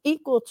 which is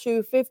equal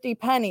to 50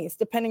 pennies,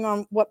 depending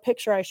on what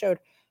picture I showed.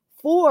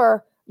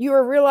 4, you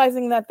are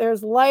realizing that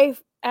there's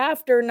life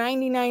after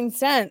 99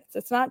 cents.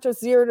 It's not just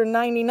 0 to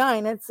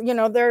 99. It's,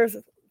 there's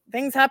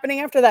things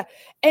happening after that.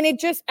 And it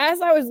just, as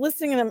I was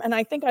listening to them, and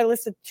I think I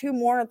listed 2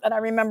 more that I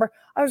remember,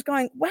 I was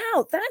going,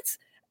 wow,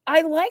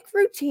 I like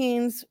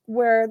routines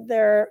where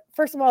they're,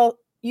 first of all,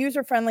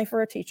 user-friendly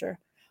for a teacher.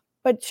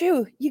 But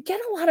 2, you get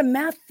a lot of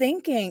math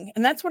thinking.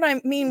 And that's what I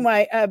mean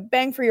by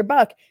bang for your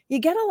buck. You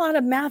get a lot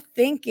of math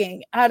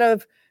thinking out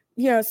of,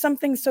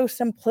 something so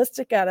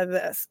simplistic out of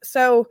this.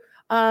 So,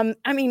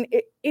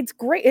 it's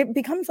great. It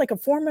becomes like a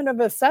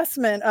formative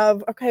assessment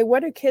of, okay,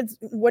 what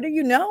do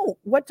you know?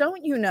 What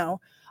don't you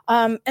know?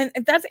 And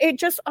it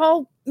just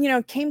all,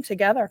 came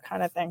together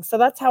kind of thing. So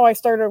that's how I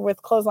started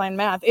with clothesline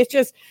math.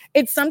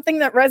 It's something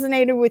that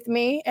resonated with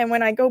me. And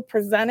when I go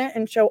present it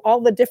and show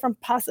all the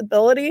different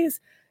possibilities,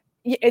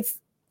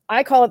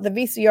 I call it the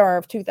VCR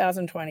of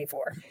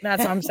 2024.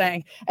 That's what I'm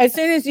saying. As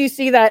soon as you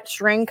see that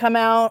string come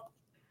out,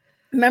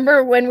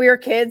 remember when we were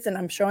kids, and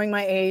I'm showing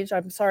my age,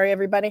 I'm sorry,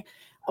 everybody.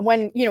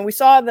 when, we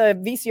saw the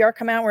VCR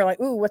come out, we're like,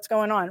 ooh, what's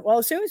going on? Well,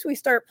 as soon as we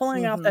start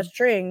pulling out that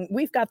string,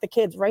 we've got the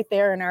kids right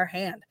there in our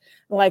hand.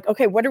 Like,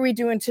 okay, what are we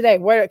doing today?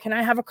 Where can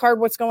I have a card?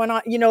 What's going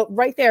on?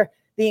 Right there,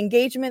 the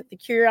engagement, the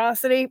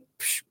curiosity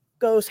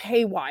goes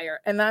haywire.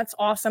 And that's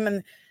awesome.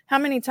 And how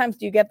many times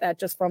do you get that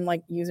just from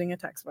like using a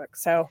textbook?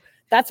 So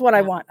that's what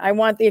I want. I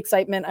want the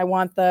excitement. I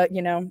want the,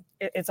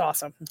 it's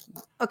awesome.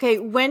 Okay.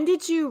 When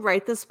did you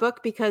write this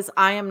book? Because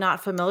I am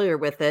not familiar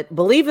with it,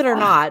 believe it or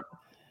not.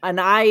 And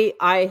I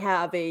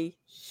have a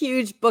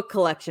huge book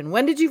collection.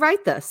 When did you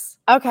write this?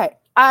 Okay.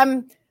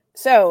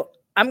 So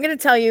I'm going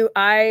to tell you,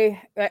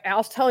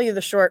 I'll tell you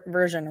the short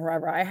version.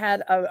 Wherever I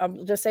had,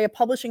 just say a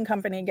publishing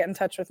company get in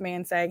touch with me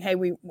and saying, hey,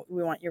 we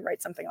want you to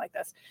write something like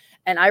this.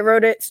 And I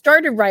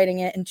started writing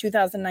it in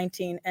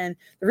 2019. And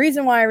the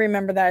reason why I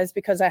remember that is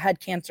because I had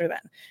cancer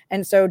then.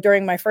 And so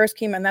during my first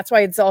chemo, and that's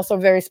why it's also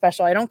very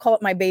special. I don't call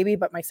it my baby,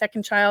 but my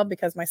second child,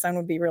 because my son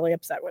would be really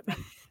upset with me.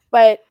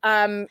 But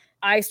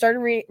I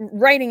started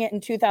writing it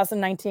in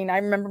 2019. I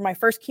remember my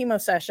first chemo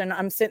session.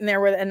 I'm sitting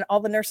there and all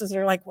the nurses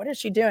are like, what is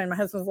she doing? My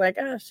husband's like,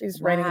 oh,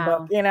 she's writing a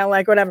book,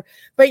 like whatever.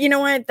 But you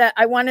know what? That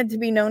I wanted to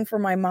be known for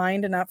my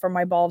mind and not for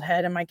my bald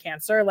head and my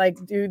cancer.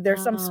 Like, dude,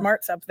 there's some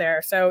smarts up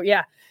there. So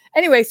yeah.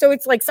 Anyway, so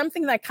it's like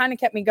something that kind of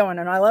kept me going.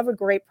 And I love a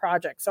great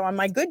project. So on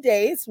my good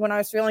days, when I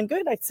was feeling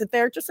good, I'd sit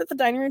there just at the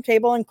dining room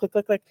table and click,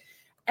 click, click.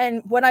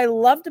 And what I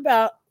loved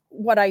about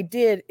what I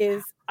did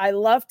is I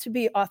love to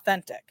be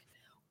authentic.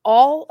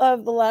 All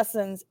of the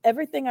lessons,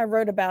 everything I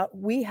wrote about,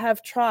 we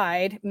have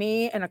tried,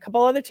 me and a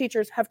couple other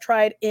teachers have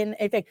tried in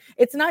a thing.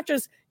 It's not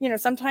just,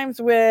 sometimes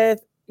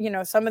with,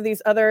 some of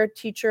these other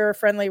teacher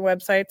friendly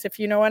websites, if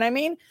you know what I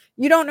mean,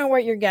 you don't know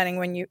what you're getting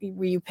when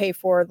you pay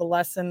for the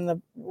lesson,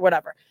 the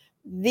whatever.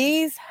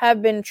 These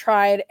have been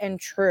tried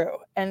and true.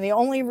 And the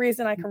only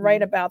reason I can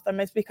write about them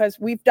is because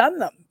we've done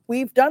them.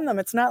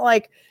 It's not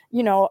like,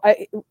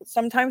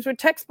 sometimes with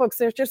textbooks,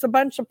 there's just a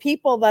bunch of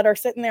people that are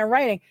sitting there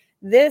writing.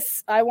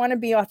 This, I want to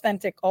be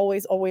authentic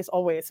always, always,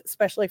 always,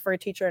 especially for a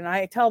teacher. And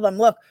I tell them,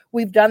 look,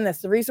 we've done this.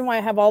 The reason why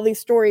I have all these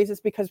stories is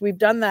because we've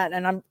done that.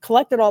 And I've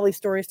collected all these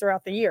stories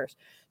throughout the years.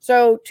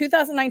 So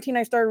 2019,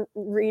 I started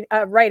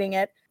writing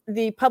it.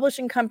 The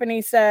publishing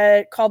company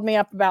called me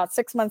up about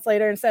 6 months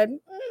later and said,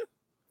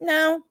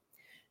 no.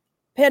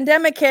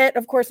 Pandemic hit.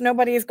 Of course,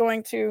 nobody is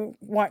going to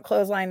want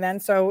Clothesline then.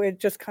 So it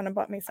just kind of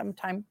bought me some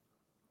time.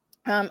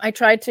 I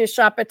tried to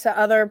shop it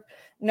to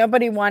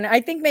nobody wanted.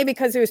 I think maybe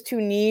because it was too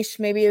niche.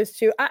 Maybe it was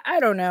too, I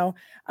don't know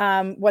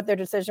what their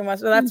decision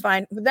was, but that's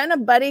fine. But then a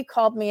buddy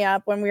called me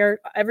up when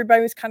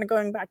everybody was kind of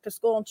going back to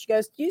school. And she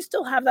goes, do you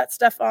still have that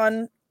stuff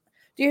on?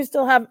 Do you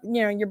still have,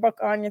 your book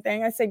on your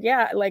thing? I said,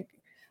 yeah, like,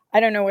 I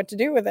don't know what to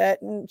do with it.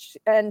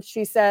 And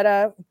she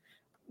said,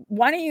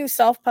 why don't you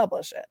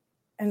self-publish it?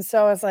 And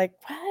so I was like,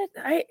 what?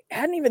 I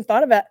hadn't even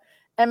thought of it.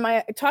 And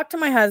I talked to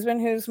my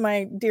husband, who's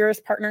my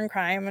dearest partner in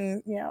crime,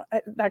 and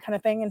that kind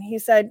of thing. And he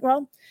said,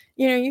 well,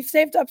 you've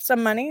saved up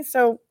some money,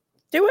 so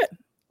do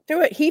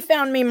it. He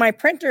found me my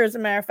printer, as a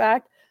matter of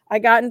fact. I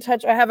got in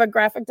touch. I have a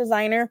graphic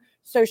designer,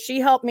 so she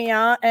helped me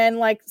out. And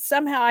like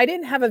somehow I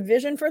didn't have a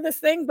vision for this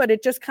thing, but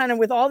it just kind of,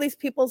 with all these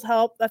people's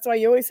help, that's why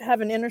you always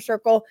have an inner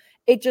circle.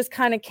 It just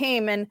kind of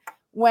came. And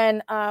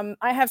when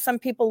I have some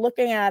people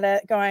looking at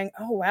it going,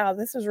 oh, wow,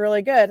 this is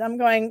really good. I'm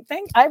going,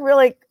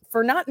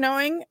 for not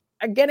knowing,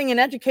 getting an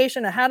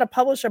education on how to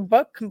publish a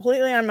book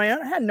completely on my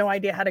own. I had no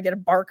idea how to get a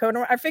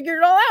barcode. I figured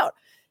it all out.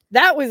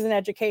 That was an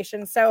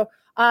education. So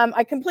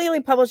I completely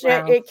published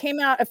it. It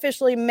came out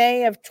officially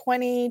May of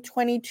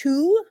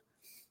 2022,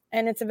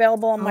 and it's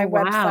available on my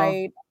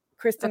website,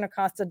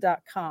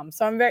 KristenAcosta.com.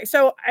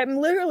 So I'm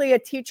literally a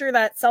teacher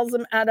that sells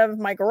them out of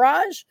my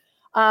garage.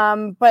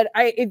 But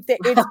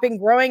it's been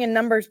growing in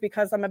numbers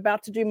because I'm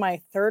about to do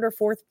my 3rd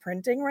or 4th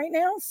printing right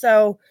now.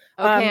 So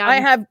I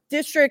have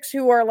districts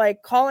who are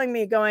like calling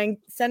me going,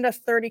 send us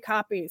 30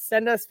 copies,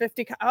 send us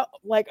 50.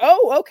 Like,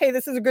 oh, okay,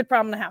 this is a good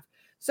problem to have.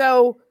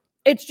 So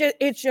it's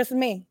just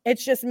me.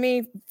 It's just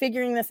me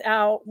figuring this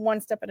out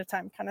one step at a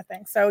time kind of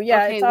thing. So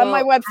yeah, it's on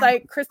my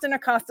website,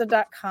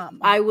 KristenAcosta.com.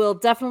 I will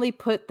definitely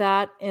put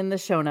that in the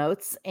show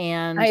notes.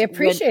 And I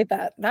appreciate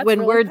that. That's when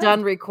really we're kind.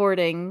 done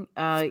recording,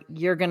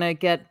 you're going to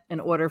get an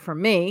order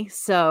from me.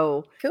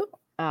 So cool.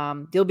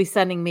 You'll be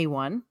sending me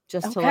one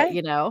just to let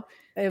you know.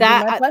 It would be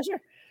my pleasure.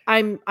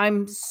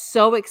 I'm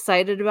so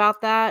excited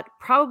about that,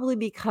 probably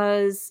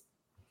because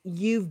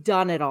you've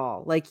done it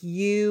all. Like,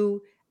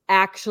 you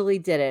actually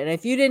did it. And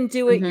if you didn't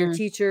do it, your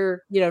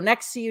teacher,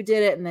 next to you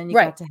did it. And then you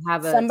got to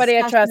have somebody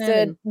I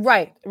trusted.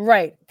 Right.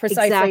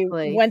 Precisely.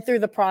 Exactly. Went through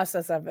the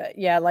process of it.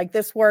 Yeah. Like,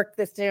 this worked,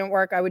 this didn't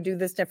work. I would do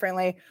this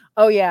differently.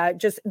 Oh yeah.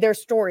 Just their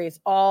stories,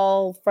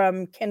 all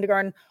from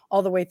kindergarten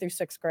all the way through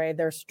 6th grade.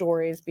 There's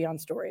stories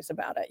beyond stories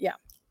about it. Yeah.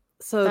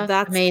 So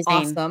that's amazing.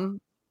 Awesome.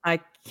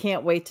 I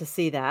can't wait to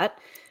see that.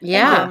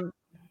 Yeah.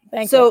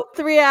 Thank you.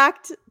 3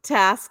 act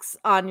tasks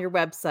on your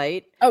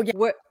website. Oh yeah.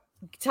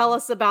 Tell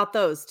us about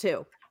those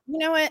too. You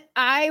know what?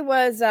 I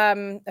was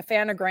a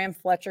fan of Graham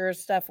Fletcher's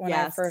stuff when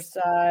I first.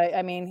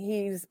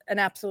 He's an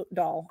absolute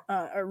doll.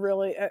 A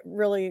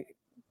really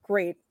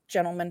great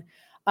gentleman.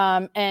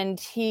 And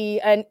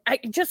I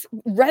just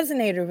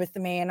resonated with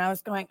me, and I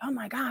was going, oh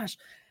my gosh,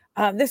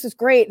 this is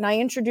great. And I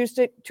introduced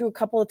it to a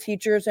couple of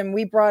teachers, and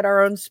we brought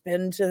our own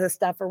spin to the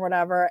stuff or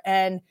whatever.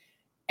 And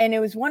it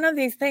was one of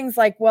these things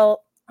like,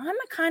 well, I'm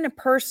a kind of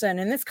person,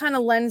 and this kind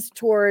of lends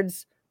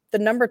towards the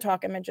number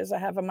talk images I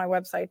have on my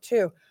website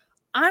too.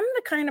 I'm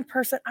the kind of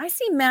person, I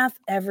see math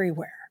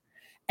everywhere.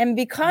 And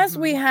because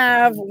we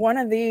have one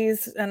of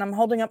these, and I'm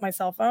holding up my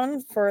cell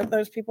phone for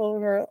those people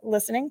who are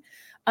listening,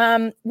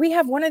 we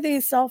have one of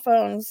these cell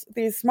phones,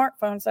 these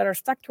smartphones that are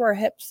stuck to our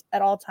hips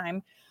at all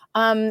time.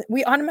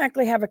 We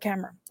automatically have a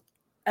camera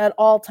at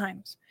all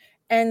times.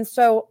 And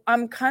so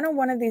I'm kind of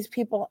one of these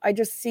people, I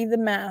just see the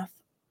math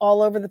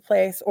all over the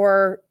place,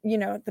 or,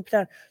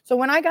 so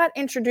when I got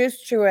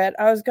introduced to it,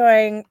 I was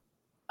going,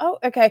 oh,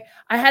 okay.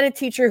 I had a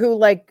teacher who,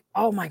 like,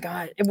 oh my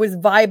God, it was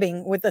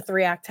vibing with the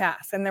 3-act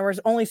task. And there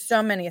was only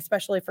so many,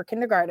 especially for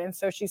kindergarten.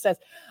 So she says,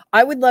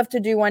 I would love to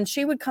do one.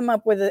 She would come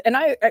up with it. And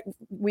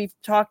we've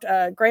talked,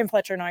 Graham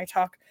Fletcher and I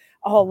talk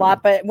a whole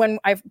lot, but when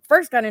I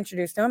first got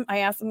introduced to him, I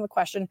asked him the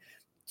question,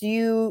 do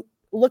you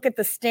look at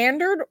the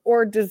standard,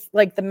 or does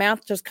like the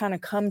math just kind of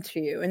come to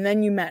you and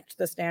then you match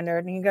the standard?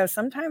 And he goes,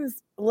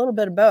 sometimes a little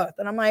bit of both.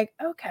 And I'm like,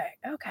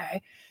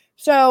 okay.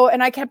 So,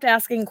 and I kept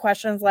asking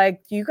questions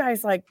like, do you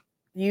guys like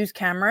use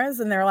cameras?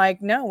 And they're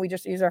like, no, we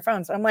just use our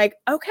phones. I'm like,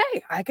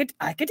 okay, I could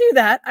do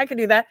that. I could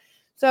do that.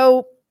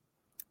 So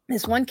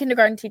this one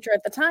kindergarten teacher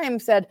at the time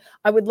said,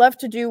 I would love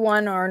to do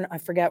one on, I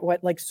forget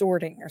what, like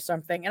sorting or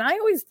something. And I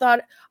always thought,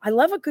 I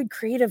love a good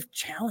creative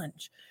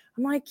challenge.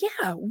 I'm like,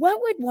 yeah,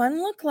 what would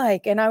one look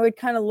like? And I would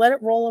kind of let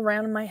it roll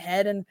around in my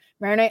head and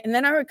marinate. And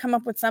then I would come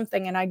up with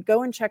something, and I'd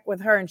go and check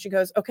with her, and she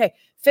goes, okay,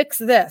 fix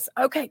this.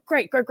 Okay,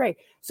 great.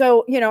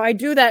 So, I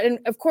do that. And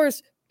of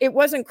course, it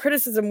wasn't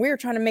criticism. We were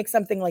trying to make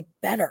something like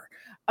better.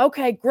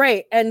 Okay,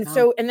 great. And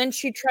so, and then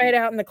she tried it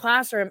out in the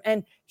classroom,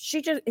 and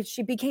she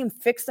became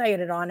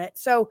fixated on it.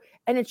 So,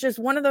 and it's just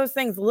one of those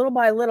things, little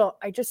by little,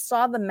 I just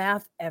saw the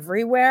math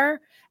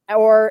everywhere.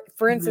 Or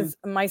for instance,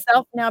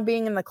 myself now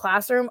being in the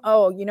classroom,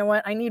 oh, you know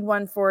what? I need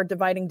one for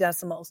dividing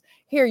decimals.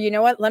 Here, you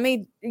know what? Let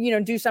me,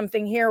 do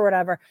something here or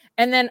whatever.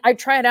 And then I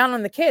try it out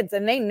on the kids,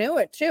 and they knew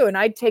it too. And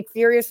I'd take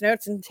furious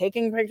notes and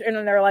taking pictures,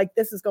 and they're like,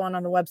 this is going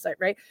on the website,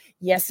 right?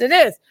 Yes, it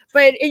is.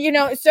 But,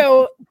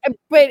 so,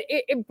 but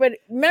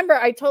remember,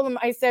 I told them,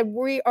 I said,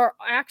 we are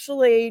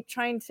actually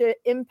trying to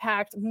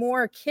impact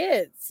more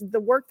kids. The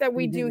work that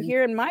we do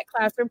here in my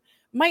classroom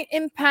might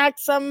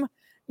impact some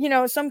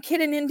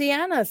kid in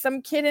Indiana,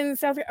 some kid in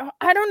South,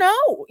 I don't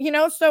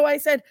know, so I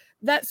said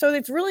that, so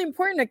it's really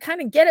important to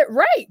kind of get it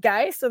right,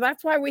 guys. So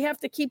that's why we have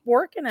to keep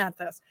working at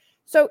this.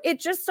 So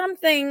it's just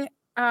something,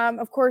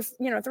 of course,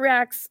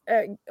 3-acts,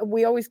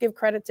 we always give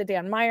credit to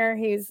Dan Meyer.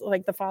 He's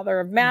like the father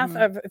of math,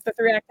 of the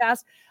 3-act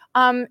task.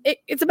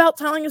 It's about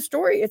telling a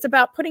story. It's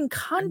about putting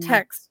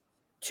context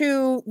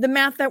to the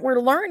math that we're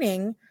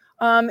learning.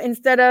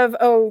 Instead of,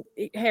 oh,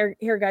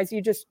 here, guys,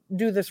 you just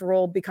do this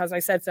rule because I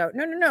said so.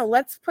 No.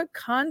 Let's put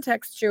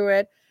context to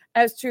it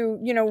as to,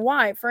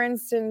 why. For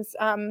instance,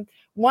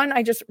 one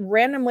I just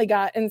randomly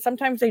got, and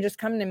sometimes they just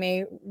come to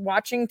me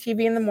watching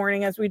TV in the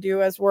morning, as we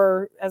do, as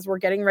we're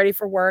getting ready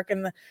for work.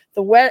 And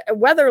the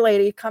weather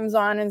lady comes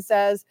on and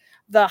says,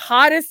 the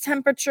hottest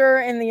temperature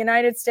in the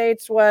United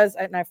States was,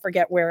 and I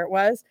forget where it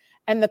was,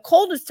 and the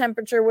coldest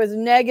temperature was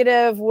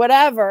negative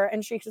whatever.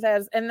 And she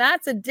says, and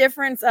that's a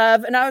difference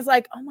of, and I was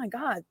like, oh my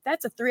God,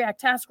 that's a 3-act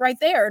task right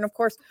there. And of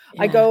course,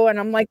 I go and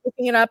I'm like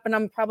looking it up, and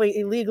I'm probably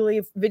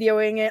illegally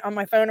videoing it on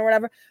my phone or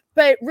whatever.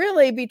 But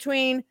really,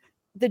 between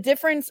the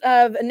difference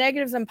of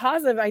negatives and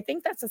positive, I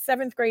think that's a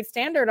 7th grade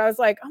standard. I was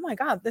like, oh my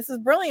God, this is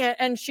brilliant.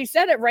 And she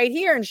said it right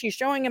here, and she's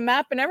showing a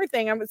map and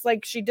everything. I was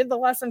like, she did the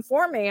lesson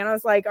for me. And I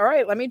was like, all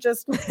right, let me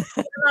just put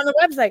it on the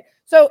website.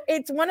 So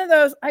it's one of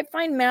those, I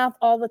find math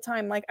all the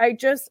time. Like I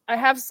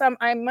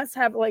must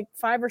have like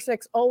 5 or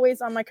 6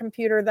 always on my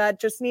computer that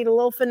just need a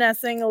little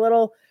finessing, a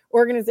little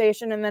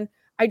organization. And then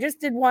I just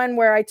did one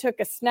where I took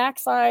a snack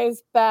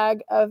size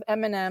bag of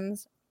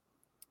M&Ms,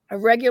 a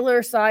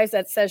regular size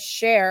that says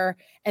share,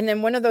 and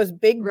then one of those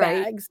big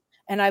bags.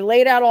 And I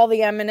laid out all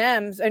the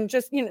M&Ms, and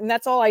just, and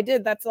that's all I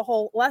did. That's the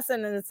whole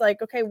lesson. And it's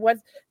like, okay,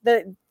 what's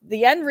the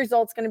end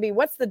result's going to be?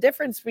 What's the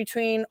difference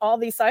between all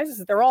these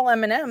sizes? They're all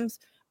M&Ms,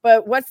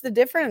 but what's the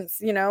difference?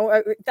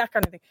 That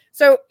kind of thing.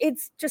 So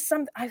it's just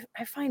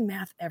I find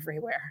math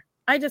everywhere.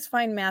 I just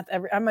find math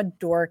I'm a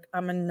dork.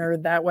 I'm a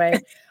nerd that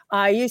way.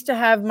 I used to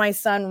have my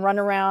son run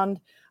around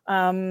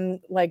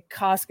like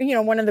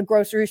Costco, one of the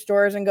grocery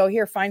stores, and go,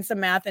 here, find some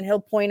math, and he'll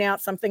point out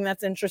something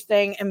that's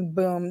interesting, and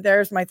boom,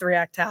 there's my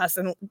 3-act task,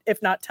 and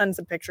if not, tons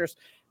of pictures.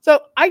 So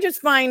I just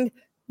find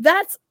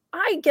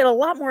I get a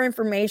lot more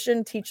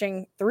information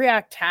teaching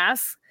 3-act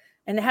tasks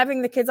and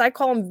having the kids, I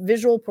call them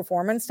visual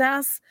performance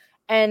tasks.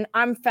 And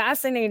I'm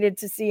fascinated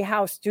to see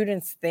how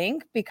students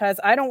think, because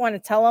I don't want to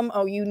tell them,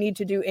 oh, you need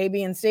to do A,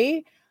 B, and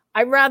C.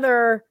 I'd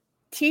rather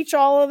teach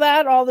all of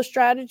that, all the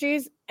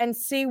strategies, and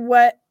see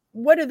what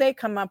do they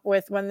come up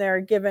with when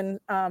they're given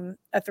a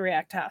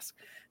 3-act task.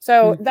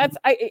 So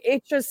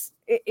it's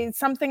it's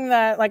something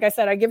that, like I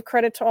said, I give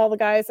credit to all the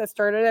guys that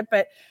started it,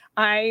 but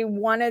I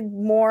wanted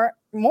more,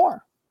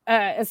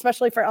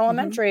 especially for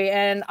elementary.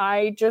 And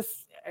I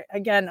just,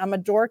 again, I'm a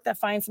dork that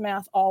finds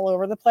math all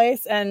over the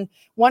place. And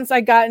once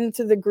I got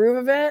into the groove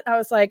of it, I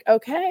was like,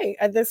 okay,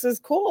 this is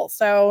cool.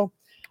 So,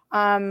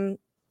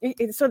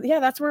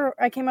 that's where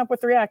I came up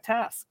with the React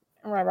task.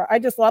 I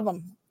just love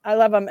them. I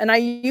love them. And I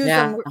use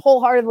them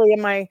wholeheartedly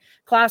in my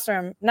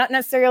classroom, not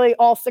necessarily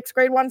all 6th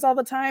grade ones all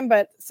the time,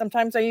 but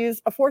sometimes I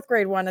use a 4th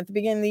grade one at the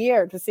beginning of the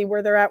year to see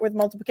where they're at with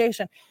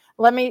multiplication.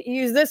 Let me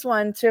use this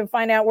one to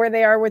find out where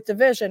they are with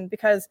division,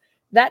 because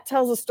that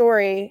tells a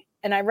story.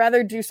 And I'd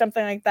rather do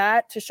something like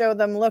that to show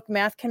them, look,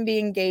 math can be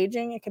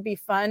engaging. It could be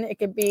fun. It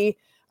could be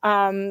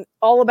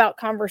all about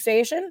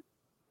conversation,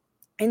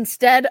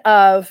 instead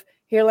of,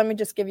 here, let me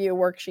just give you a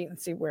worksheet and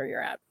see where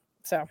you're at.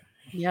 So,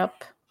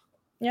 Yep.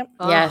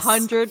 Yes.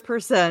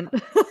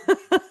 100%.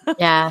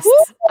 Yes.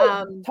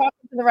 Talking to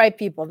the right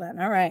people then.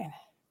 All right.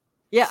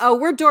 Yeah. Oh,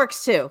 we're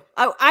dorks too.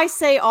 I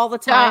say all the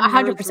time,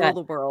 100%. rule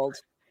the world.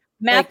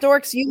 Math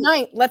dorks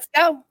unite. Let's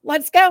go.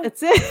 Let's go.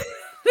 That's it.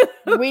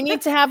 We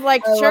need to have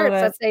like shirts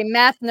that say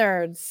math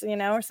nerds,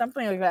 or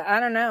something like that.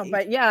 I don't know.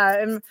 But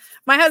yeah. And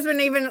my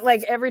husband, even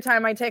like every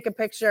time I take a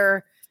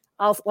picture,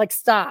 I'll like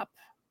stop.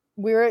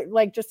 We were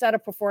like just at a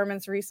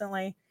performance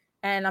recently,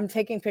 and I'm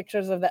taking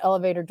pictures of the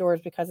elevator doors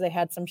because they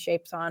had some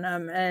shapes on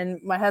them.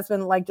 And my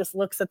husband like just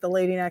looks at the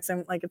lady next to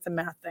him like it's a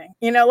math thing,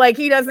 like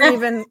he doesn't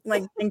even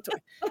like think to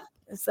it.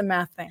 It's a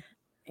math thing,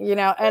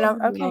 and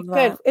I'm okay,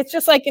 good. It's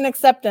just like an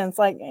acceptance,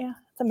 like, yeah,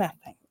 it's a math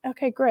thing.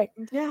 Okay, great.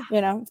 Yeah.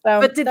 So,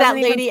 but did that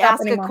lady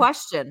ask a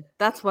question?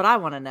 That's what I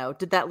want to know.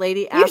 Did that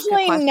lady ask a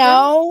question?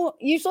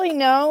 Usually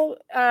no.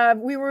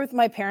 We were with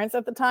my parents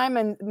at the time,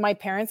 and my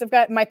parents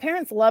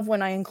love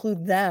when I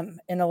include them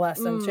in a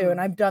lesson too. And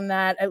I've done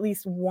that at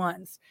least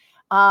once,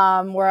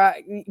 where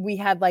we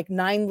had like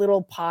 9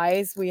 little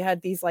pies. We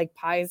had these like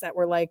pies that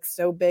were like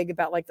so big,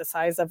 about like the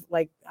size of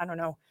like, I don't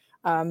know,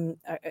 about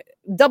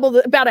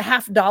a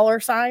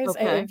 $50 size,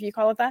 if you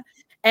call it that.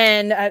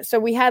 And so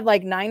we had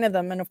like 9 of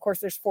them, and of course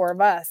there's 4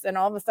 of us, and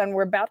all of a sudden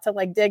we're about to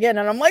like dig in,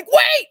 and I'm like,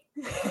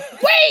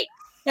 wait,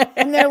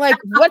 and they're like,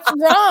 what's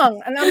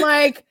wrong? And I'm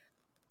like,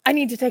 I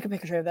need to take a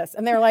picture of this.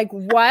 And they're like,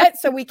 what?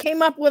 So we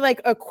came up with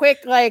like a quick,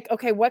 like,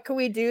 okay, what can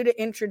we do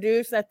to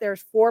introduce that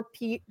there's 4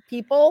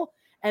 people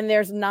and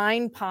there's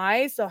 9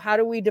 pies? So how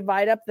do we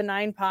divide up the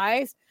 9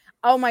 pies?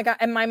 Oh my God.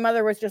 And my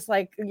mother was just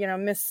like,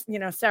 Miss,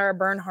 Sarah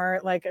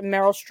Bernhardt, like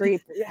Meryl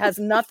Streep, has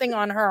nothing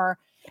on her.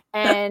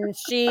 And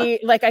she,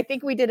 like, I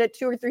think we did it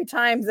 2 or 3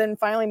 times. And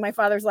finally my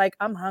father's like,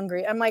 I'm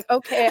hungry. I'm like,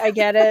 okay, I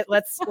get it.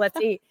 Let's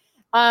eat.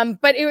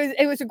 But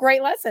it was a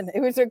great lesson.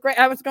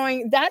 I was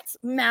going, that's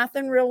math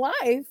in real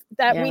life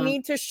that we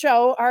need to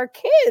show our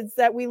kids,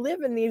 that we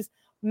live in these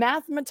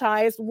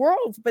mathematized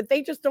worlds, but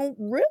they just don't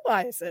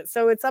realize it.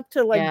 So it's up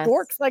to like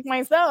dorks like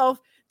myself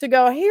to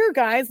go, here,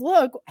 guys,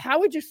 look, how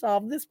would you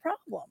solve this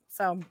problem?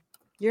 So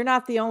you're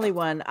not the only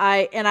one.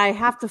 I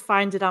have to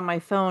find it on my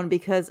phone,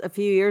 because a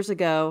few years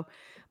ago,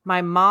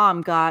 my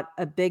mom got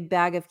a big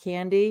bag of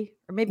candy,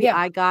 or maybe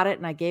I got it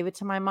and I gave it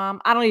to my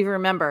mom. I don't even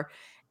remember.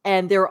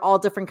 And there were all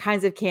different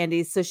kinds of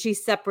candies. So she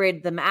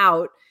separated them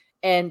out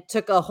and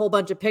took a whole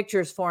bunch of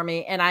pictures for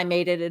me, and I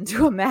made it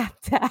into a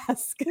math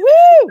task. Woo!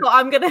 So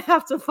I'm going to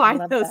have to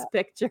find those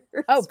pictures.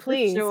 Oh,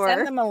 please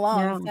send them along.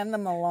 Yeah. Send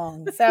them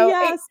along.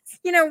 So,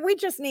 we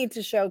just need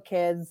to show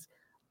kids,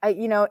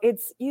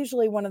 it's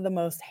usually one of the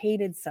most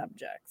hated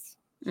subjects,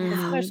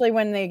 especially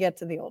when they get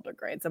to the older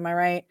grades. Am I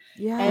right?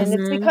 Yeah. And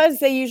it's because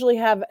they usually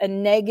have a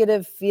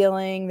negative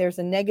feeling. There's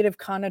a negative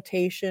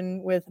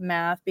connotation with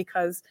math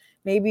because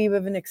maybe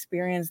of an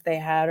experience they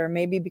had, or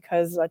maybe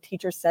because a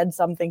teacher said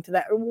something to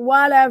that,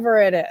 whatever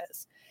it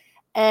is.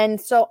 And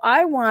so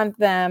I want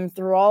them,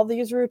 through all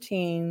these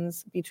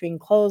routines between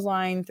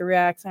clothesline, through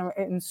React,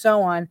 and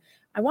so on,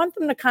 I want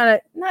them to kind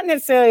of not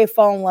necessarily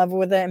fall in love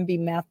with it and be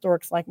math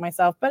dorks like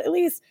myself, but at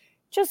least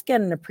just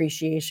get an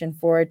appreciation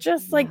for it.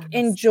 Just like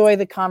enjoy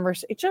the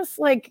conversation. Just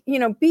like,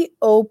 be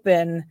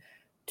open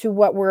to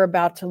what we're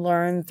about to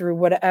learn through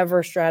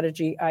whatever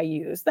strategy I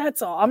use.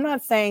 That's all. I'm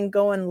not saying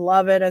go and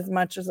love it as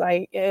much as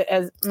I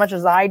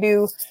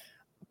do,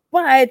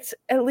 but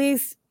at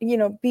least,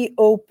 be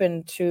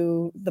open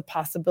to the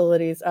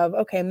possibilities of,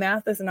 okay,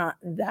 math is not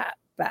that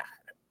bad.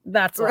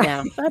 That's all.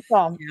 Yeah. That's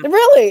all. Yeah.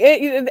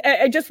 Really,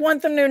 I just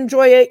want them to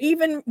enjoy it.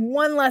 Even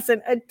one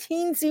lesson, a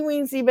teensy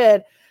weensy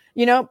bit,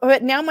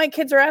 but now my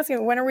kids are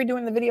asking, when are we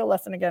doing the video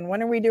lesson again?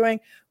 When are we doing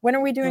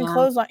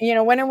clothesline?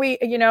 When are we,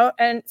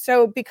 and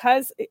so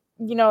because,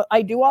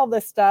 I do all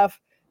this stuff,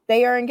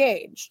 they are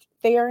engaged.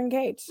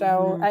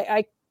 So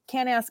I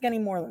can't ask any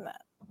more than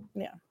that.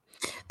 Yeah.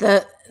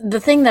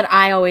 The thing that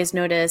I always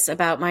notice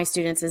about my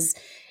students is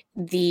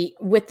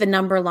with the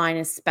number line,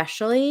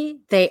 especially,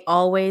 they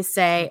always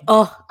say,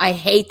 oh, I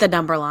hate the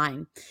number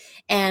line.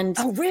 And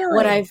oh,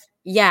 really?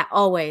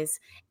 Always.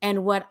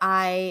 And what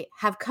I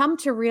have come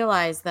to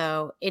realize,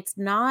 though, it's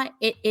not,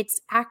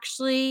 it's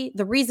actually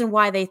the reason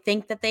why they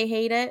think that they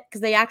hate it,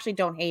 because they actually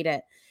don't hate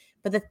it.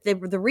 But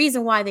the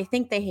reason why they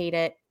think they hate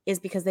it is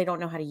because they don't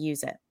know how to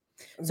use it.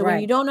 So when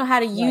you don't know how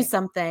to use Right.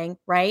 something,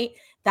 right?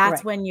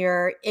 That's Right. when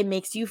it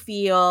makes you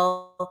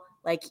feel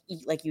like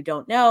you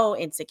don't know,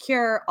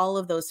 insecure, all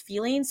of those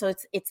feelings. So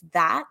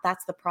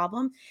that's the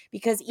problem,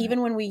 because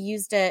even when we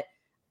used it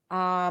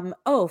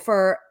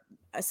for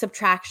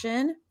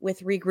subtraction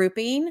with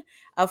regrouping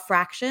of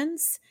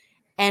fractions,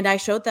 and I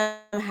showed them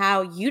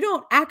how you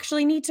don't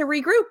actually need to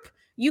regroup.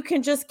 You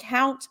can just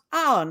count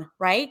on,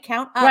 right?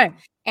 Count up. Right.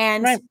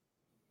 And Right.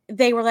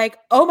 they were like,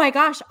 "Oh my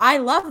gosh, I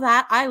love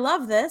that. I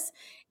love this."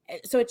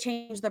 So it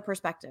changed the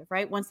perspective,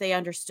 right? Once they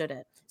understood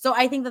it. So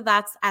I think that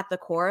that's at the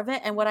core of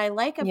it. And what I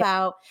like Yeah.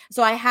 about,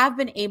 so I have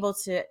been able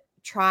to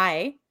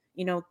try,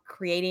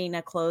 creating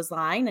a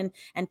clothesline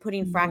and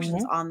putting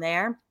fractions Mhm. on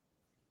there.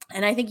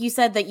 And I think you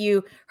said that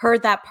you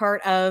heard that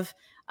part of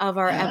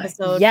our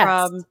episode Yes.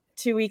 from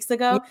 2 weeks Ye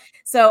ago.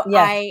 So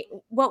Yes.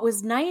 what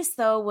was nice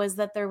though was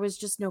that there was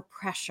just no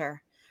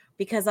pressure,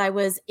 because I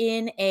was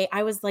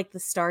like the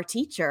star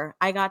teacher.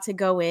 I got to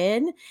go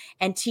in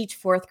and teach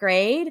 4th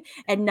grade,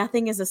 and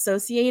nothing is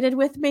associated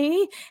with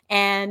me.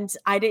 And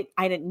I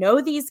didn't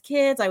know these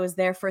kids. I was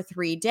there for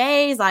 3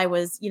 days. I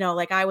was,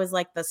 I was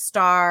like the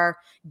star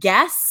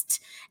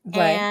guest,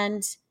 Right.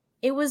 and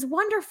it was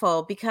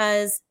wonderful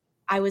because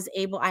I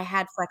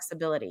had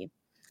flexibility.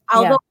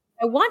 Although Yeah.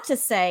 I want to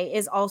say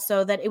is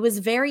also that it was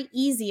very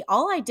easy.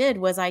 All I did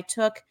was I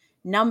took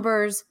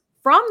numbers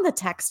from the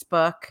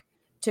textbook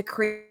to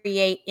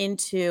create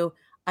into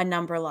a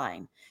number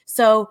line.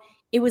 So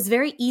it was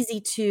very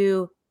easy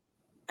to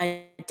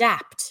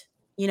adapt,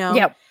 you know?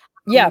 Yeah.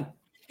 Yeah.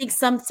 I think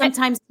I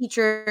sometimes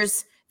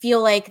teachers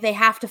feel like they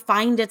have to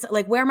find it.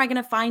 Like, where am I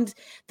going to find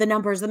the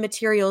numbers, the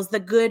materials, the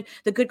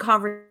good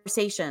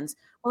conversations?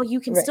 Well, you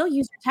can Right. still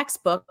use your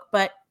textbook,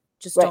 but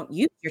just Right. don't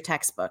use your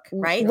textbook,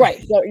 right?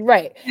 Right.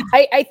 Right.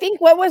 I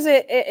think, what was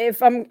it?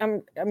 If I'm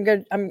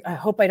good. I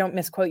hope I don't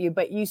misquote you,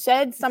 but you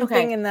said It's okay.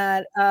 something in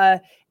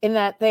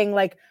that thing,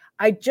 like,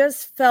 I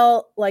just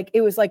felt like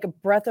it was like a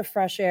breath of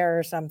fresh air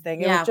or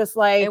something. It was Yeah, just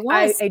like it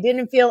was. I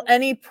didn't feel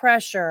any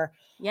pressure.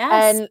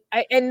 Yes.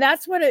 And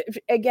that's what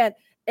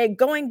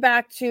going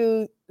back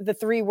to the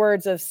 3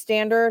 words of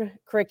standard,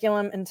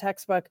 curriculum, and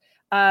textbook.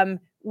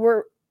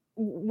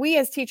 We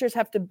as teachers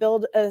have to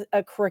build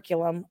a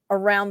curriculum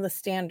around the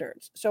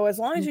standards. So as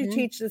long as you Mhm.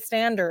 teach the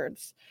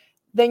standards,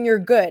 then you're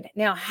good.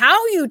 Now,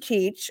 how you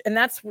teach, and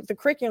that's what the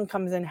curriculum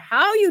comes in,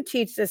 how you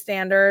teach the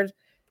standard,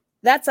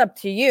 that's up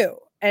to you.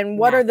 And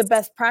what are the Yes.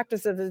 best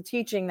practices of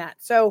teaching that?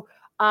 So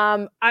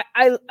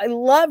I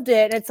loved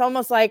it. It's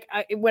almost like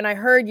when I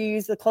heard you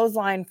use the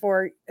clothesline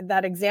for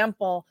that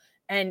example,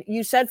 and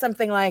you said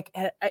something like,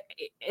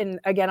 and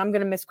again, I'm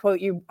going to misquote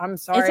you. I'm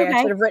It's sorry. I should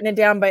okay. have written it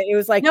down, but it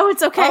was like, No,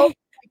 it's oh, okay.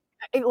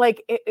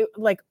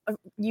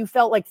 you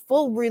felt like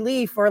full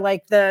relief, or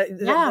like the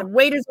Yeah.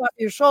 weight is off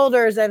your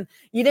shoulders, and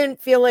you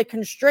didn't feel like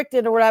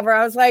constricted or whatever.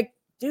 I was like,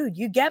 dude,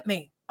 you get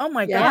me. Oh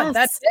my God,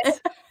 that's Yes.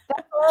 it.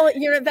 That's all,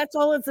 that's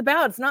all it's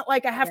about. It's not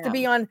like I have to Yeah.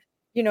 be on,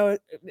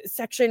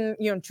 section,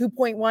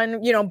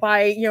 2.1,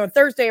 by,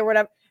 Thursday or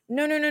whatever.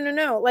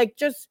 No. Like,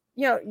 just,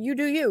 you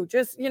do you,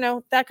 just,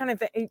 that kind of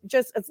thing.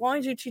 Just as long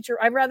as you teach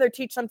I'd rather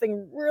teach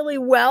something really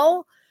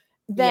well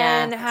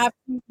than Yes. have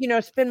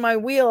to, spin my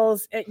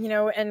wheels,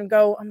 and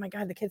go, oh my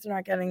God, the kids are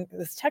not getting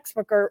this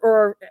textbook,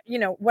 or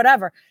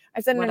whatever.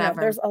 I said, no,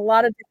 Whatever. there's a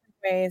lot of different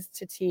ways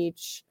to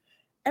teach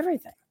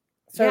everything.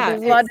 So Yeah,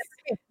 there's a lot of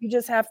different ways. You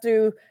just have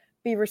to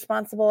be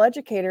responsible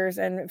educators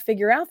and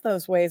figure out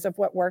those ways of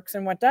what works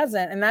and what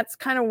doesn't. And that's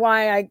kind of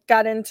why I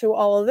got into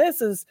all of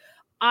this. Is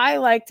I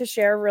like to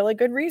share really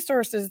good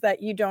resources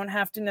that you don't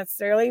have to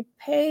necessarily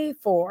pay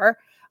for.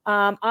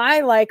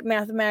 I like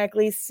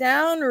mathematically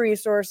sound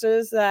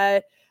resources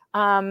that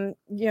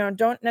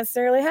don't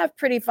necessarily have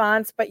pretty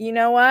fonts, but you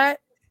know what?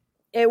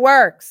 It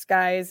works,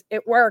 guys.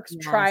 It works.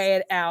 Try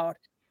Yes. it out.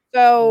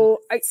 So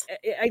Yes.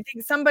 I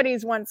think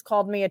somebody's once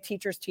called me a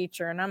teacher's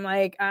teacher, and I'm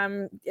like,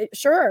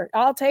 sure,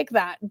 I'll take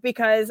that,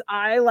 because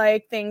I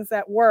like things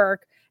that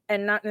work,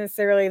 and not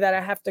necessarily that I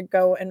have to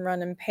go and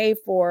run and pay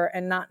for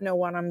and not know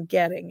what I'm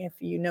getting, if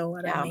you know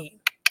what I Yeah. mean.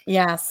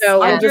 Yes. So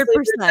we'll Yes. just leave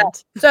it at that.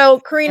 100%. So,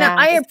 Karina,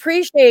 I Yes.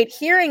 appreciate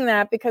hearing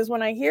that, because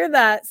when I hear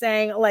that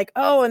saying like,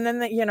 oh, and then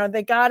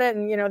they got it,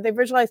 and they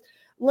visualize.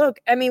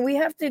 Look, I mean, we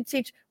have to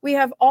teach. We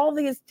have all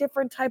these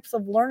different types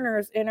of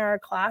learners in our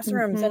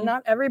classrooms, and Mhm.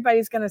 not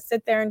everybody's going to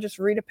sit there and just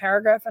read a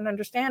paragraph and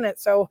understand it.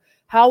 So,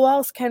 how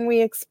else can we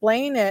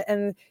explain it?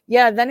 And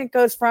yeah, then it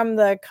goes from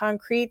the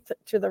concrete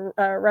to the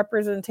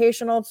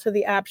representational to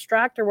the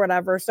abstract or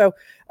whatever. So,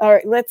 all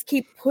right, let's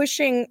keep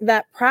pushing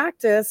that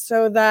practice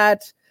so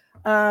that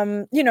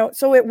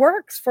so it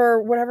works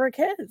for whatever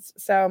kids.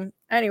 So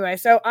anyway,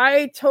 so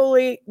I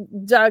totally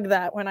dug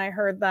that when I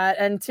heard that,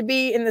 and to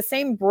be in the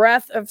same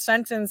breath of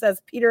sentence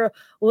as Peter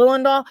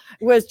Lillendahl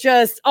was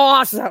just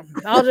awesome.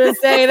 I'll just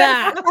say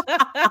that.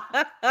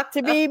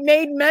 To be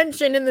made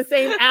mention in the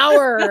same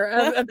hour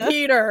of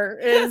Peter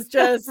is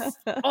just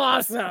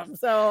awesome.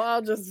 So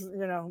I'll just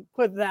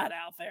put that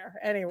out there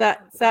anyway.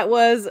 That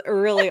was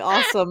really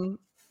awesome.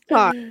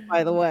 fine,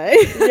 by the way.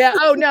 Yeah.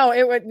 Oh no,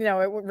 it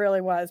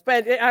really was.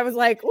 But I was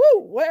like, ooh,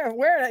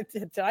 where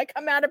did I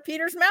come out of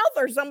Peter's mouth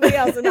or somebody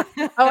else? And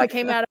I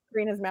came out of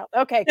Karina's mouth.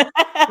 Okay.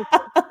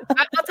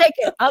 I'll take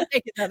it. I'll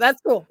take it. No,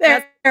 that's cool.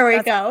 There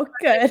we go.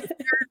 Good.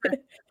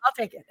 I'll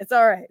take it. It's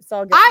all right. It's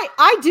all good.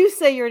 I do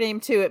say your name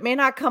too. It may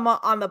not come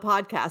on the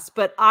podcast,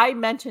 but I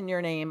mention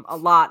your name a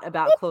lot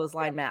about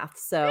clothesline math.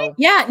 So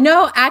yeah,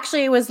 no,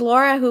 actually, it was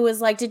Laura who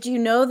was like, "Did you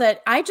know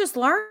that I just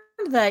learned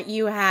that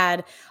you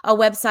had a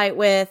website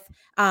with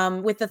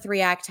the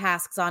 3-act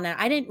tasks on it?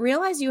 I didn't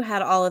realize you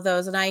had all of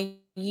those, and I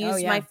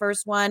used my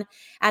first one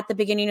at the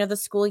beginning of the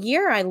school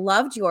year. I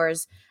loved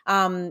yours.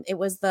 It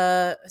was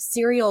the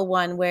serial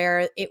one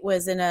where it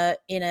was in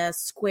a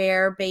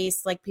square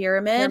base like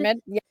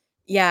pyramid.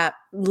 Yeah,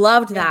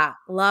 loved that.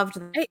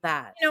 Loved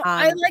that.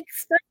 I like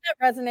stuff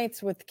that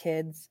resonates with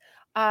kids.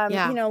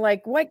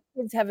 Like what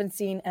kids haven't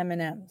seen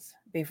M&Ms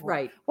before?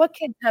 Right. What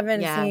kids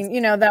haven't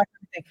seen, that kind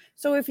of thing.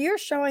 So if you're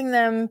showing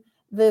them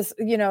this,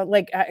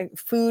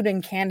 food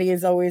and candy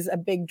is always a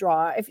big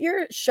draw. If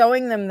you're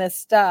showing them this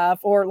stuff,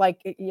 or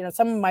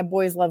some of my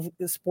boys love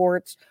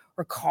sports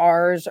or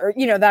cars or,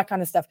 that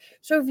kind of stuff.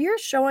 So if you're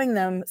showing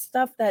them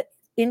stuff that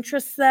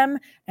interests them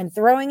and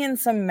throwing in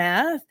some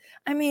math,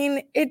 I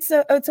mean, it's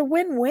a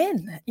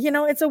win-win.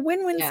 It's a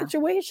win-win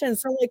situation.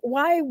 So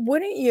why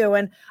wouldn't you?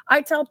 And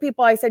I tell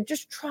people, I said,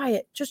 just try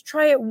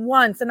it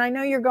once. And I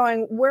know you're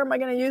going, where am I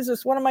going to use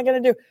this? What am I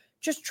going to do?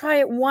 Just try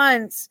it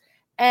once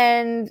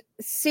and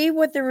see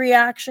what the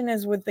reaction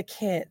is with the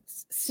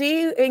kids.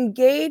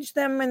 Engage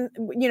them and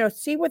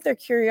see what their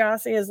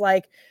curiosity is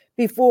like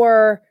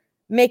before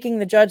making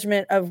the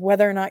judgment of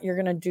whether or not you're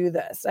going to do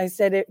this. I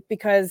said it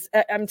because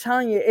I'm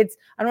telling you, I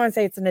don't want to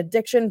say it's an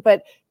addiction,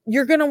 but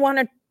you're going to want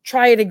to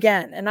try it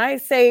again. And I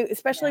say,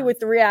 especially with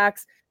the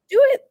reacts, do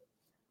it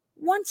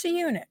once a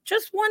unit,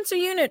 just once a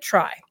unit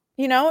try.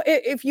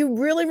 If you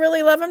really,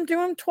 really love them, do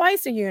them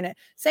twice a unit.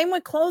 Same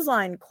with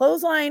clothesline.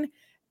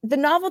 The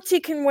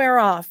novelty can wear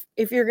off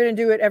if you're going to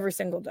do it every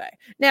single day.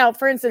 Now,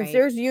 for instance,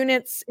 there's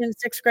units in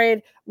 6th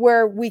grade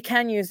where we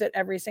can use it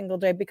every single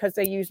day because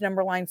they use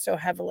number lines so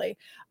heavily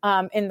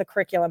in the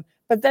curriculum.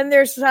 But then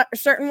there's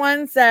certain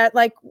ones that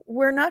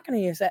we're not going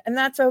to use it, and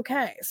that's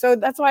okay. So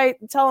that's why I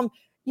tell them,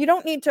 you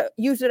don't need to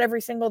use it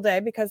every single day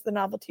because the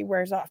novelty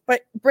wears off.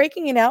 But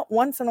breaking it out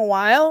once in a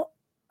while,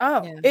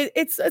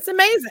 it's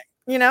amazing.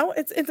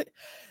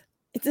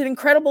 It's an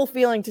incredible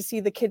feeling to see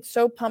the kids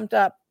so pumped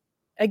up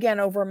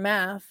again over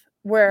math,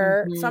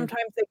 where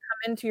sometimes they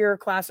come into your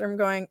classroom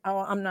going, oh,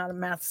 I'm not a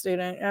math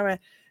student.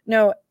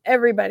 No,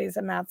 everybody's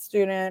a math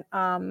student.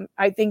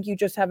 I think you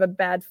just have a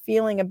bad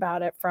feeling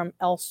about it from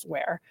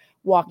elsewhere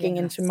walking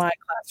into my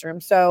classroom.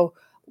 So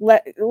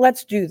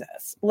let's do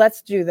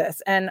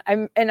this. And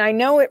I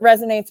know it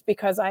resonates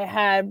because I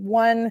had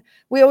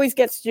we always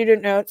get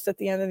student notes at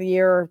the end of the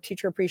year or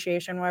teacher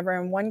appreciation, whatever.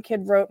 And one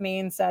kid wrote me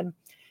and said,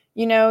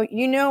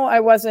 I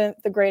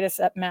wasn't the greatest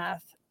at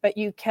math, but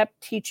you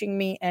kept teaching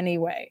me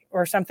anyway,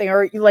 or something,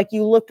 or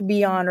you looked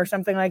beyond or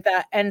something like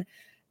that. And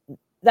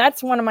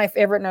that's one of my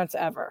favorite notes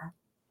ever.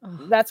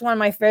 That's one of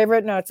my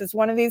favorite notes. It's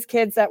one of these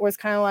kids that was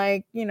kind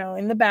of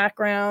in the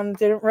background,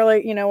 didn't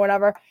really,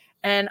 whatever.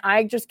 And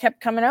I just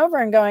kept coming over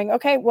and going,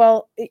 okay,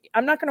 well,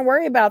 I'm not going to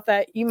worry about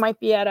that. You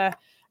might be at a,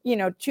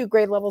 2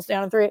 grade levels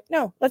down and 3.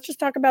 No, let's just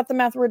talk about the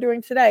math we're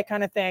doing today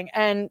kind of thing.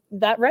 And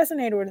that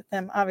resonated with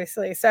them,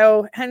 obviously.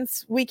 So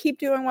hence we keep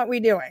doing what we're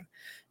doing.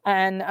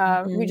 And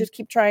we just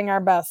keep trying our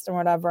best and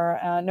whatever,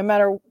 no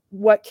matter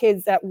what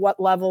kids at what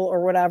level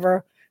or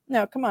whatever.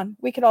 No, come on.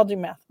 We could all do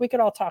math. We could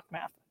all talk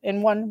math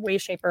in one way,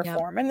 shape, or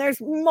form. And there's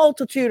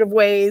multitude of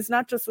ways,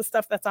 not just the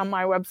stuff that's on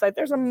my website.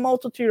 There's a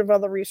multitude of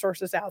other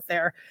resources out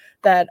there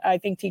that I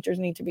think teachers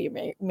need to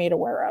be made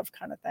aware of,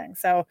 kind of thing.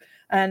 So,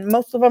 and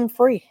most of them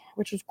free,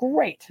 which is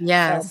great.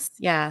 Yes. So,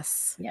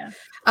 yes. Yeah.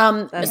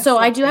 So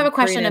I do have a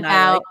question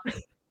about,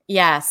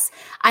 yes,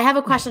 I have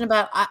a question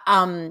about,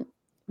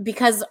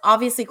 because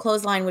obviously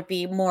clothesline would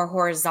be more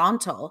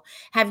horizontal.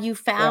 Have you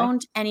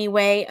found any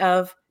way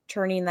of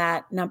turning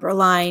that number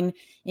line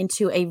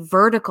into a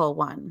vertical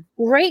one?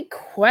 Great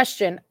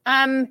question.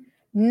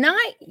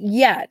 Not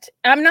yet.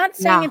 I'm not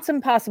saying it's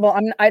impossible.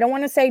 I don't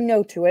want to say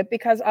no to it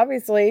because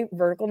obviously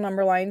vertical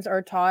number lines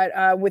are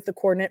taught with the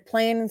coordinate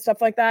plane and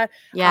stuff like that.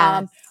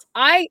 Yes.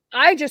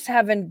 I just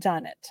haven't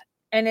done it.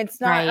 And it's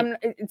not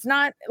it's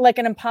not like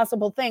an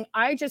impossible thing.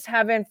 I just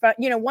haven't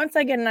once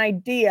I get an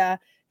idea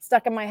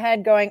stuck in my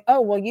head going,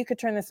 oh, well, you could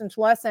turn this into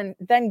a lesson,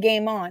 then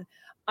game on.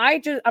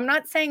 I'm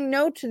not saying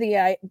no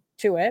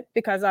to it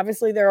because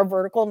obviously there are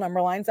vertical number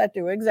lines that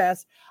do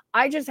exist.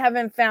 I just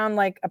haven't found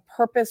a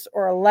purpose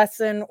or a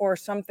lesson or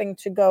something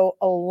to go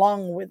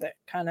along with it,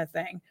 kind of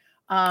thing.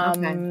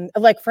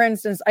 For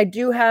instance, I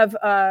do have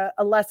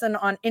a lesson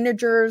on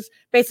integers.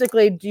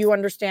 Basically, do you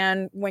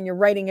understand when you're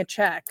writing a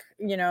check,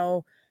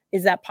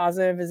 is that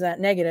positive? Is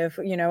that negative?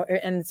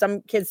 And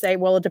some kids say,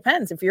 well, it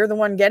depends. If you're the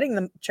one getting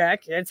the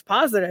check, it's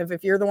positive.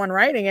 If you're the one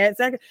writing it, it's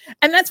negative.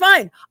 And that's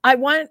fine. I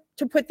want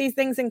to put these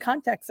things in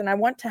context and I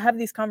want to have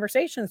these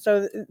conversations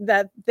so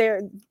that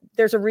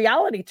there's a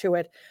reality to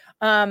it.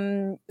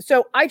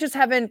 So I just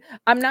haven't,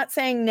 I'm not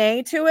saying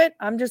nay to it.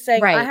 I'm just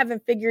saying I Right.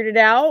 haven't figured it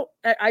out.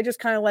 I just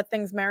kind of let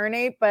things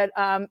marinate, but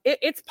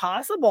it's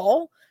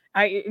possible.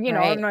 I'm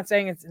Right. not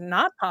saying it's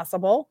not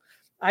possible.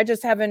 I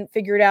just haven't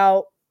figured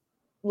out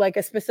like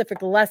a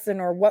specific lesson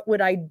or what would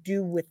I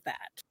do with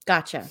that.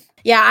 Gotcha.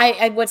 Yeah,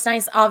 I what's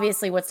nice,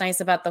 obviously, what's nice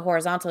about the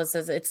horizontal is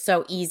it's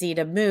so easy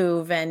to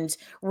move and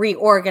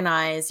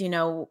reorganize.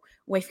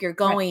 If you're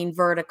going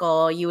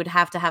vertical, you would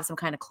have to have some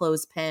kind of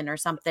clothespin or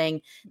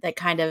something that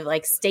kind of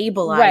like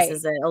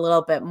stabilizes it a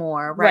little bit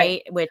more,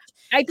 right? Which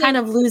I kind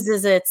think of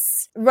loses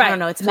its, I right. don't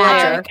know, its Flair.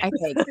 magic, I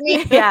think. I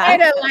mean, Yeah. try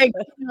to like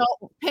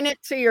pin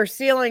it to your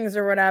ceilings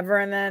or whatever,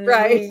 and then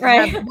Right. we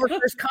Right. have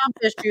workers' comp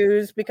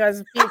issues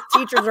because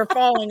teachers are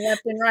falling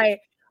left and right.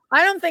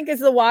 I don't think it's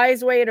the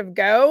wise way to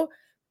go.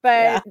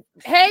 But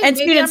hey, And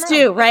maybe I'm students wrong.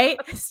 too, right?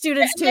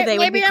 Students too, they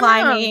would be Maybe I'm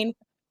wrong.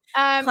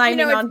 climbing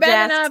It's on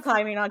bad desks, enough.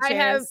 climbing on I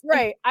have chairs.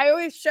 right. I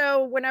always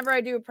show whenever I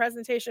do a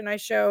presentation, I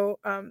show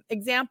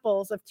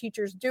examples of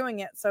teachers doing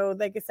it, so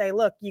they could say,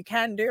 "Look, you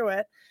can do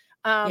it."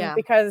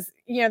 Because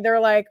they're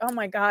like, "Oh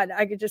my God,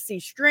 I could just see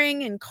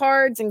string and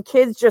cards and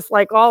kids just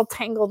like all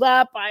tangled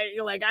up." I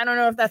don't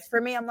know if that's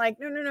for me. I'm like,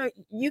 no,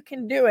 you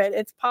can do it.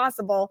 It's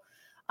possible.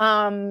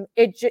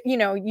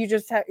 You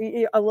just have,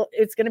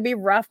 it's going to be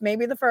rough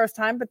maybe the first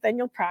time, but then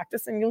you'll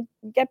practice and you'll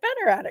get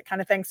better at it,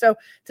 kind of thing. So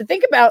to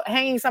think about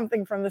hanging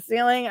something from the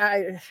ceiling,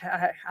 I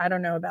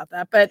don't know about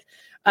that, but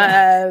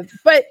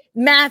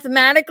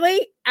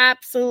mathematically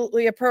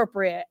absolutely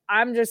appropriate.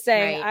 I'm just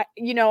saying, Right.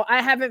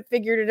 I haven't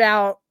figured it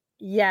out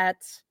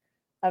yet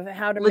of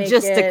how to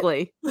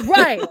Logistically. make it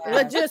right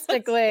Yeah.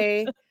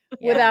 logistically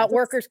without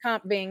workers'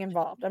 comp being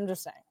involved. I'm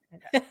just saying.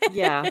 Okay.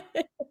 Yeah.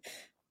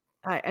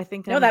 I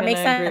think No, I'm that gonna makes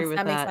agree sense. with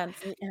That makes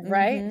that. sense.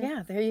 Right? Mhm.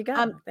 Yeah, there you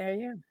go. There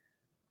you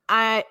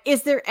go.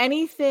 Is there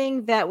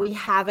anything that we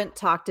haven't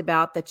talked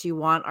about that you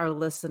want our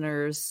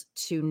listeners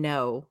to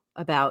know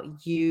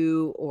about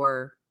you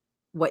or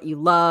what you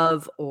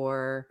love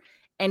or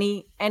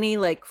any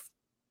like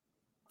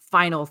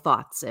final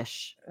thoughts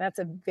ish? That's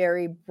a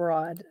very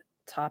broad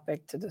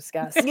topic to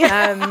discuss.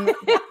 Yeah.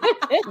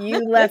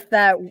 You left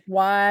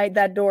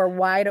that door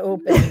wide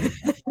open,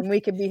 and we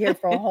could be here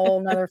for a whole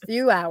another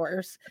few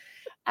hours.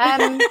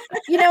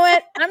 You know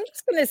what? I'm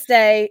just going to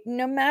say,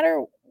 no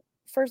matter,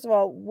 first of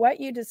all, what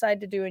you decide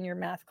to do in your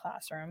math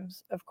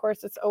classrooms, of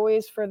course, it's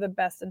always for the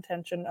best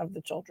intention of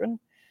the children.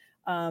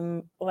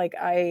 Like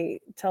I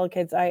tell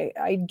kids,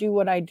 I do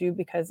what I do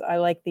because I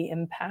like the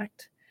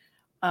impact.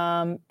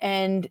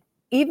 And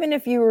even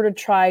if you were to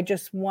try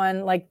just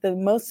one, like the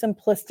most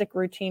simplistic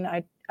routine,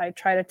 I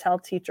try to tell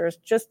teachers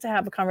just to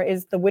have a conversation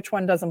is the which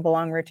one doesn't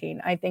belong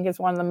routine. I think it's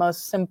one of the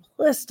most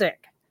simplistic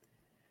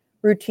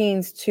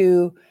routines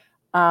to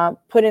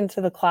put into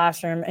the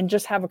classroom and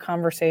just have a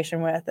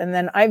conversation with. And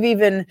then I've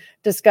even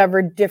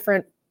discovered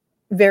different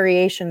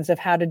variations of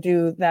how to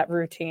do that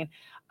routine.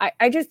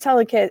 I just tell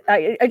a kid,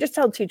 I just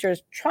tell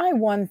teachers, try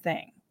one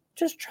thing,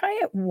 just try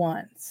it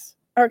once.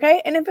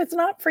 Okay. And if it's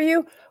not for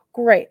you,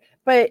 great.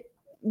 But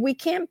we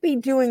can't be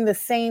doing the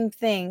same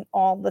thing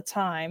all the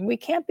time. We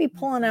can't be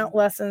pulling out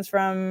lessons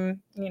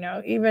from,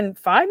 even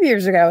 5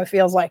 years ago, it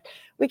feels like.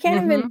 We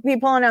can't even be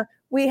pulling out.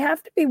 We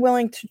have to be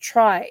willing to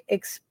try,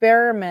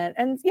 experiment.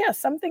 And yeah,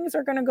 some things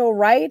are going to go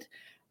right,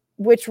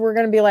 which we're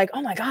going to be like,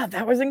 oh my God,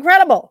 that was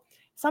incredible.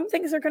 Some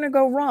things are going to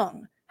go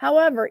wrong.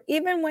 However,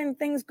 even when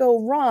things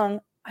go wrong,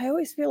 I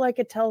always feel like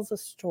it tells a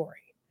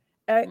story.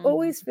 I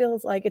always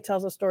feels like it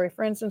tells a story.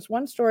 For instance,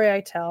 one story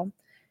I tell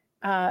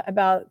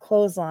about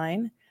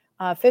clothesline,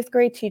 fifth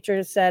grade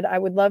teacher said, I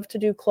would love to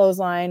do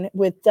clothesline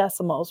with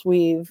decimals.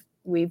 We've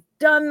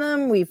done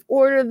them. We've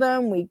ordered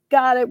them. We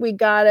got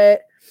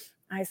it.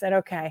 I said,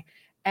 okay.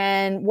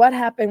 And what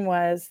happened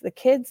was the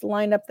kids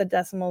lined up the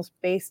decimals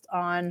based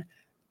on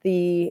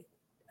the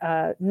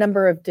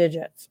number of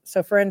digits.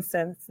 So for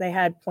instance, they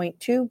had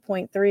 0.2,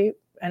 0.3,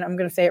 and I'm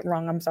going to say it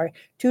wrong. I'm sorry.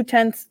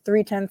 2/10,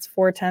 3/10,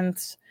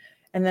 4/10.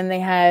 And then they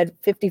had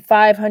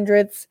 55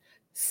 hundredths,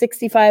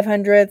 65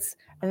 hundredths,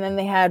 and then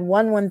they had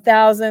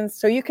 1/1000.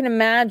 So you can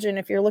imagine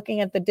if you're looking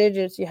at the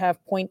digits, you have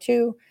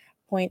 0.2,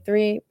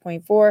 0.3,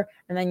 0.4,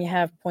 and then you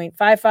have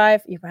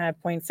 0.55, you can have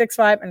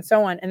 0.65, and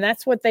so on. And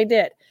that's what they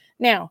did.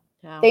 Now,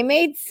 they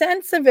made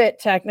sense of it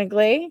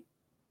technically.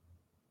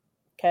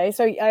 Okay,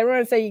 so I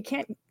want to say you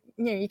can't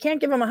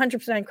give them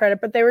 100% credit,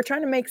 but they were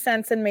trying to make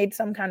sense and made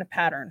some kind of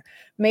pattern,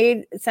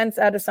 made sense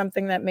out of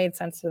something that made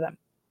sense to them.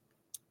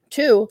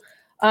 Two,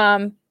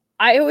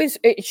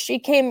 she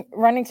came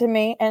running to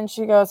me and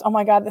she goes, oh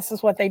my God, this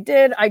is what they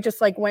did. I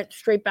just went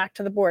straight back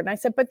to the board. And I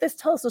said, but this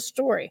tells a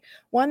story,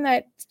 one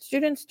that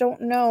students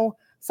don't know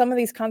some of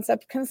these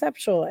concepts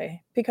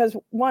conceptually, because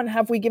one,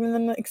 have we given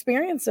them the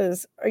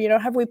experiences, or,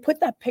 have we put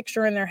that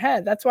picture in their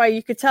head? That's why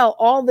you could tell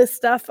all this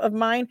stuff of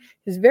mine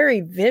is very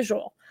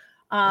visual,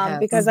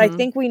 because I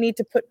think we need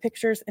to put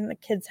pictures in the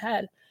kid's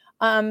head.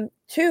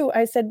 Two,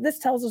 I said, this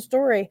tells a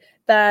story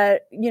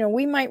that,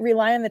 we might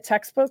rely on the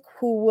textbook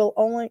who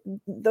will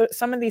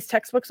some of these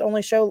textbooks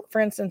only show, for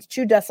instance,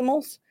 2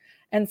 decimals.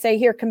 and say,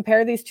 here,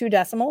 compare these two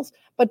decimals,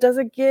 but does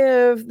it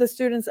give the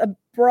students a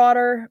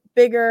broader,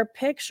 bigger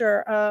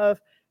picture of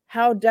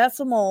how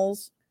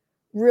decimals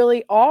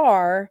really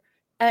are,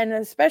 and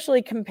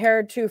especially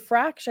compared to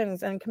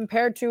fractions and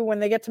compared to when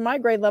they get to my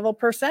grade level,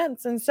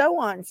 percents and so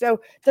on. So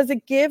does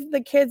it give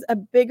the kids a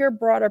bigger,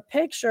 broader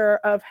picture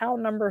of how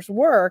numbers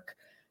work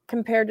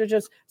compared to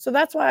just, so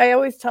that's why I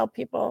always tell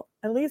people,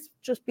 at least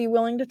just be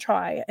willing to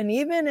try. And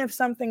even if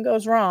something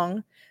goes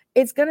wrong,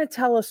 it's going to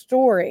tell a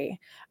story.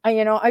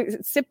 I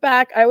sit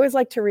back. I always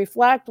like to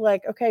reflect,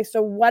 like, okay,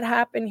 so what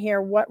happened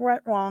here? What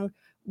went wrong?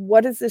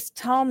 What does this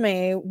tell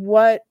me?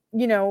 What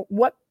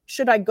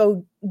should I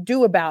go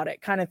do about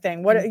it, kind of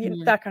thing,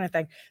 that kind of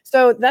thing.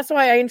 So that's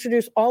why I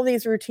introduce all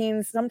these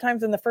routines.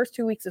 Sometimes in the first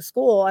 2 weeks of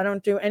school, I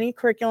don't do any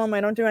curriculum.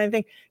 I don't do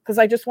anything, because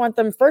I just want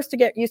them first to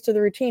get used to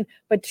the routine.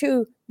 But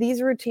two,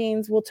 these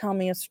routines will tell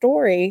me a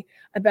story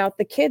about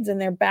the kids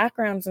and their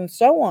backgrounds and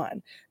so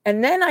on.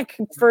 And then I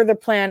can further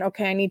plan,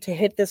 okay, I need to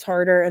hit this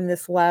harder and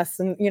this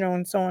less, and,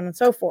 and so on and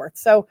so forth.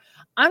 So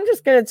I'm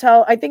just going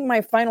to I think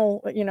my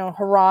final,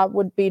 hurrah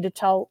would be to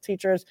tell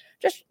teachers,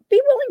 just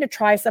be willing to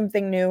try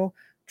something new.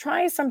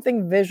 Try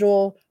something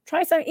visual,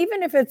 try something,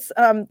 even if it's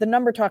the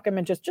number talk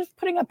images, just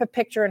putting up a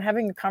picture and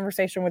having a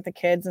conversation with the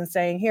kids and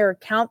saying, here,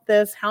 count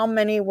this, how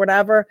many,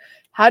 whatever.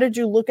 How did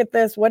you look at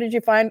this? What did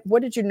you find?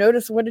 What did you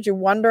notice? What did you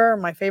wonder?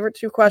 My favorite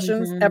 2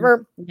 questions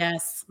ever.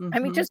 Yes. I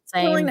mean, just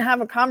willing to have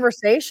a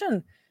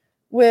conversation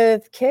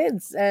with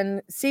kids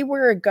and see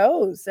where it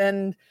goes.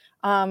 And,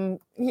 and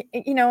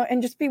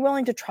just be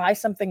willing to try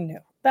something new.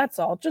 That's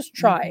all. Just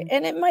try.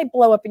 And it might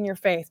blow up in your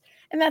face.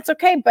 And that's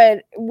okay.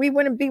 But we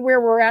wouldn't be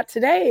where we're at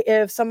today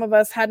if some of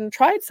us hadn't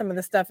tried some of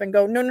this stuff and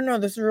go, no,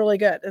 this is really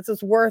good. This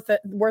is worth it,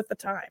 worth the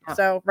time. Yeah.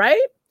 So,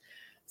 right.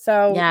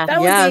 So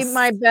that would be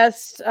my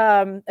best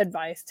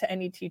advice to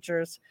any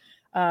teachers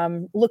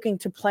looking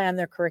to plan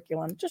their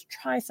curriculum. Just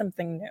try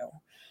something new,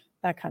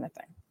 that kind of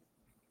thing.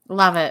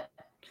 Love it.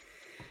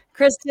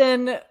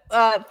 Kristen,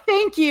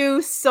 thank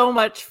you so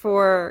much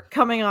for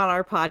coming on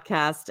our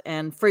podcast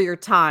and for your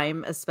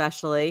time,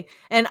 especially.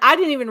 And I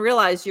didn't even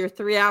realize you're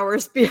 3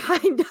 hours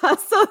behind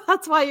us. So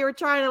that's why you were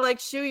trying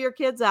to shoo your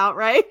kids out,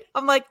 right?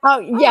 I'm like,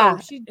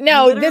 she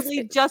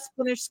literally just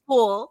finished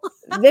school.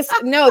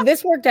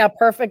 This worked out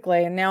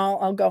perfectly. And now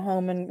I'll go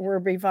home and we'll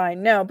be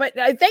fine. No, but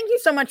thank you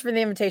so much for the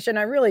invitation.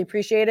 I really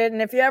appreciate it.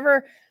 And if you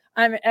ever,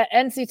 I'm at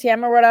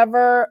NCTM or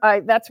whatever,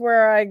 that's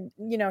where I,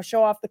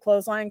 show off the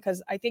clothesline,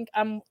 because I think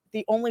I'm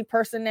the only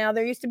person now.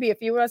 There used to be a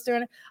few of us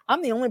doing it.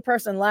 I'm the only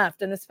person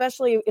left. And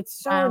especially it's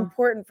so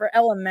important for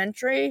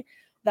elementary.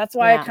 That's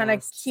why I kind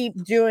of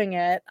keep doing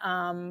it.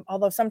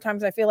 Although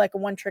sometimes I feel like a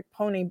one-trick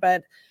pony,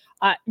 but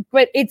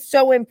it's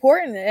so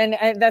important. And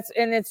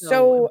it's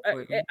so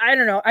I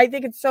don't know. I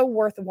think it's so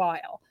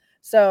worthwhile.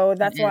 So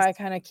that's why I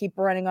kind of keep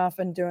running off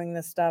and doing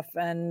this stuff.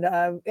 And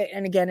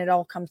again, it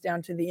all comes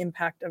down to the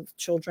impact of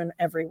children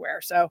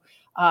everywhere. So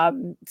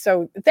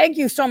thank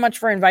you so much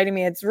for inviting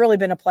me. It's really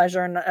been a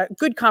pleasure and a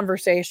good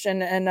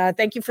conversation. And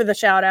thank you for the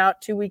shout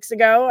out 2 weeks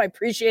ago. I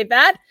appreciate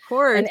that. Of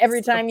course. And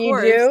every time you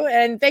do.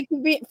 And thank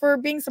you for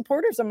being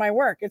supporters of my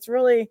work. It's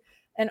really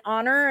an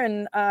honor.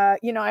 And, I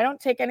don't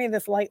take any of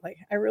this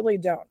lightly. I really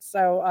don't.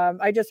 So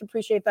I just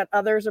appreciate that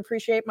others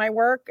appreciate my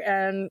work,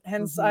 and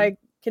hence I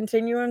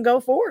continue and go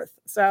forth.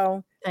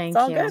 So thank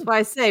you. Good. That's why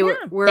I say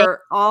we're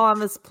all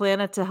on this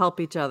planet to help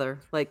each other.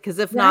 Because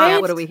if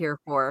not, what are we here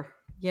for?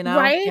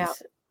 Right. Yeah.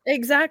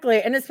 Exactly.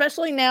 And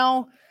especially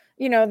now,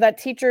 that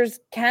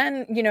teachers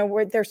can,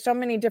 where there's so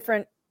many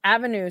different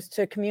avenues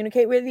to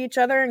communicate with each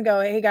other and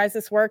go, hey guys,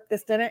 this worked,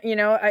 this didn't,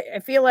 I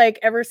feel like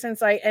ever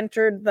since I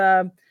entered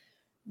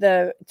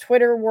the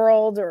Twitter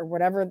world or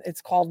whatever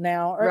it's called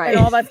now, and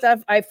all that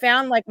stuff, I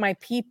found my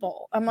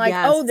people. I'm like,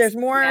 oh, there's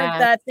more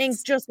that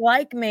think just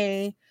like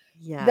me.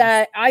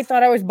 That I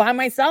thought I was by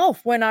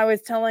myself when I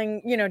was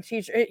telling,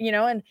 teacher,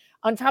 and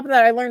on top of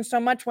that, I learned so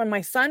much when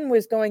my son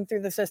was going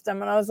through the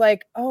system, and I was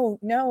like, oh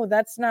no,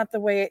 that's not the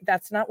way.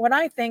 That's not what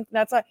I think.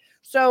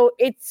 So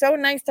it's so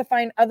nice to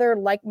find other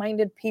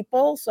like-minded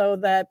people, so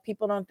that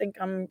people don't think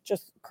I'm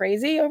just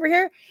crazy over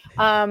here.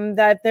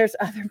 That there's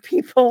other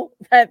people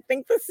that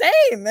think the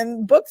same,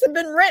 and books have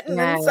been written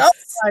and so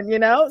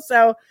on,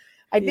 so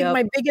I think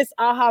my biggest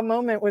aha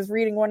moment was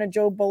reading one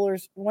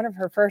of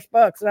her first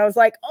books. And I was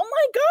like, oh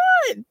my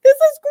God, this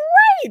is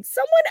great.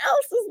 Someone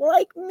else is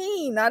like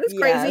me, not as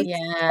crazy.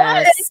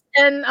 Yes.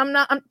 And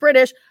I'm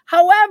British.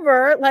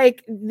 However,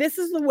 this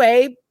is the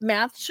way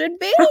math should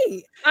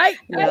be.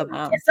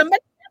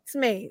 Somebody gets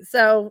me.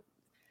 So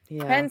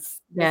hence,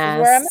 this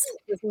is where I'm at.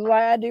 This is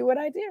why I do what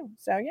I do.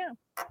 So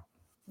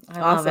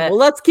Awesome. Well,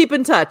 let's keep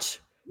in touch.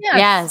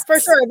 Yes,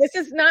 for sure. This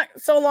is not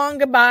so long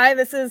goodbye.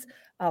 This is,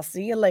 I'll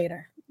see you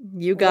later.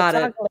 You got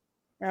it.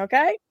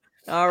 Okay.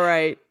 All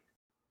right.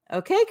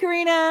 Okay,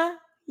 Karina.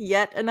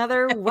 Yet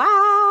another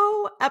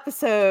wow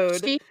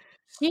episode.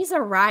 She's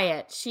a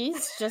riot.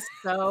 She's just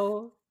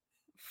so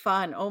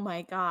fun. Oh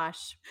my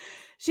gosh.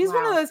 She's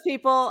one of those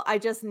people I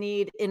just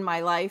need in my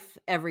life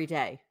every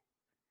day.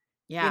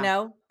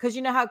 Yeah. because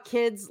you know how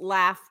kids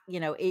laugh,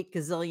 8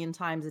 gazillion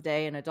times a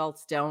day and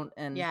adults don't.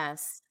 And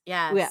Yes.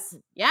 yeah, Yes.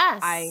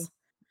 I,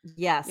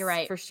 Yes. You're yes,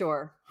 right. for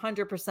sure.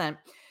 100%.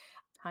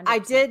 100%. I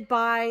did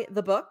buy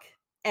the book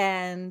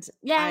and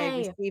I Yay.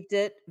 received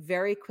it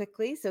very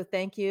quickly. So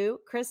thank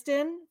you,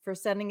 Kristen, for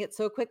sending it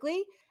so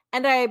quickly.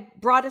 And I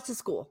brought it to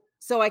school.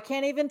 So I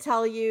can't even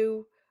tell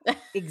you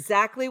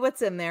exactly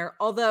what's in there.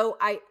 Although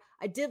I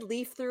did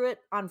leaf through it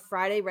on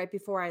Friday right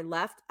before I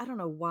left. I don't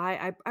know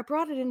why. I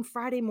brought it in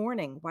Friday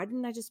morning. Why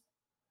didn't I just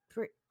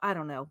I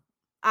don't know.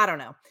 I don't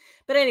know.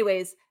 But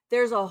anyways,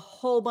 there's a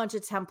whole bunch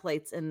of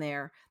templates in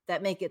there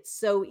that make it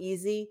so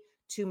easy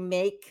to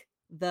make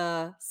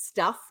the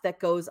stuff that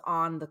goes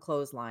on the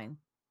clothesline.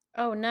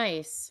 Oh,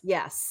 nice.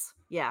 Yes.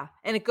 Yeah.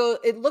 And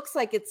it looks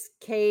like it's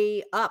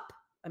K up.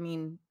 I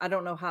mean, I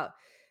don't know how,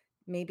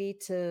 maybe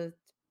to,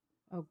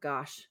 oh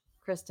gosh,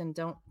 Kristen,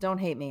 don't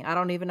hate me. I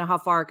don't even know how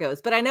far it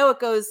goes, but I know it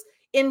goes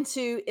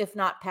into, if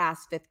not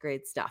past, 5th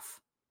grade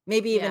stuff,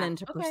 maybe even Yeah.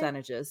 into Okay.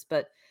 percentages.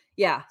 But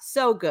yeah,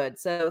 so good.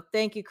 So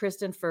thank you,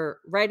 Kristen, for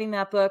writing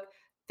that book.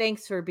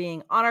 Thanks for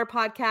being on our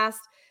podcast.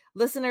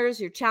 Listeners,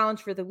 your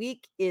challenge for the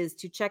week is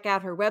to check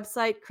out her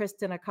website,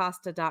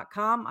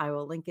 KristenAcosta.com. I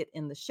will link it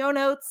in the show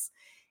notes.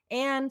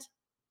 And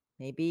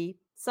maybe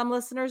some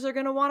listeners are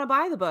going to want to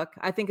buy the book.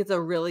 I think it's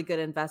a really good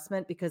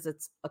investment because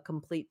it's a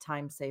complete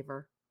time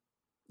saver.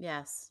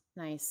 Yes.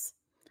 Nice.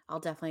 I'll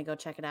definitely go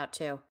check it out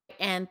too.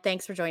 And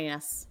thanks for joining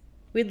us.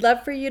 We'd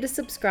love for you to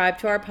subscribe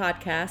to our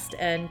podcast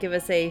and give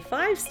us a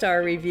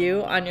 5-star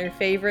review on your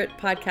favorite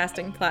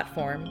podcasting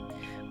platform.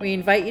 We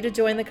invite you to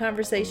join the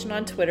conversation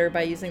on Twitter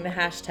by using the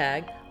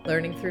hashtag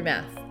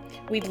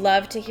 #LearningThroughMath. We'd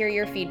love to hear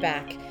your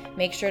feedback.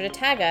 Make sure to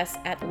tag us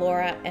at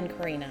Laura and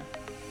Karina.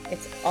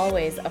 It's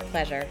always a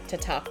pleasure to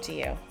talk to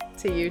you.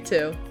 To you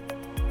too.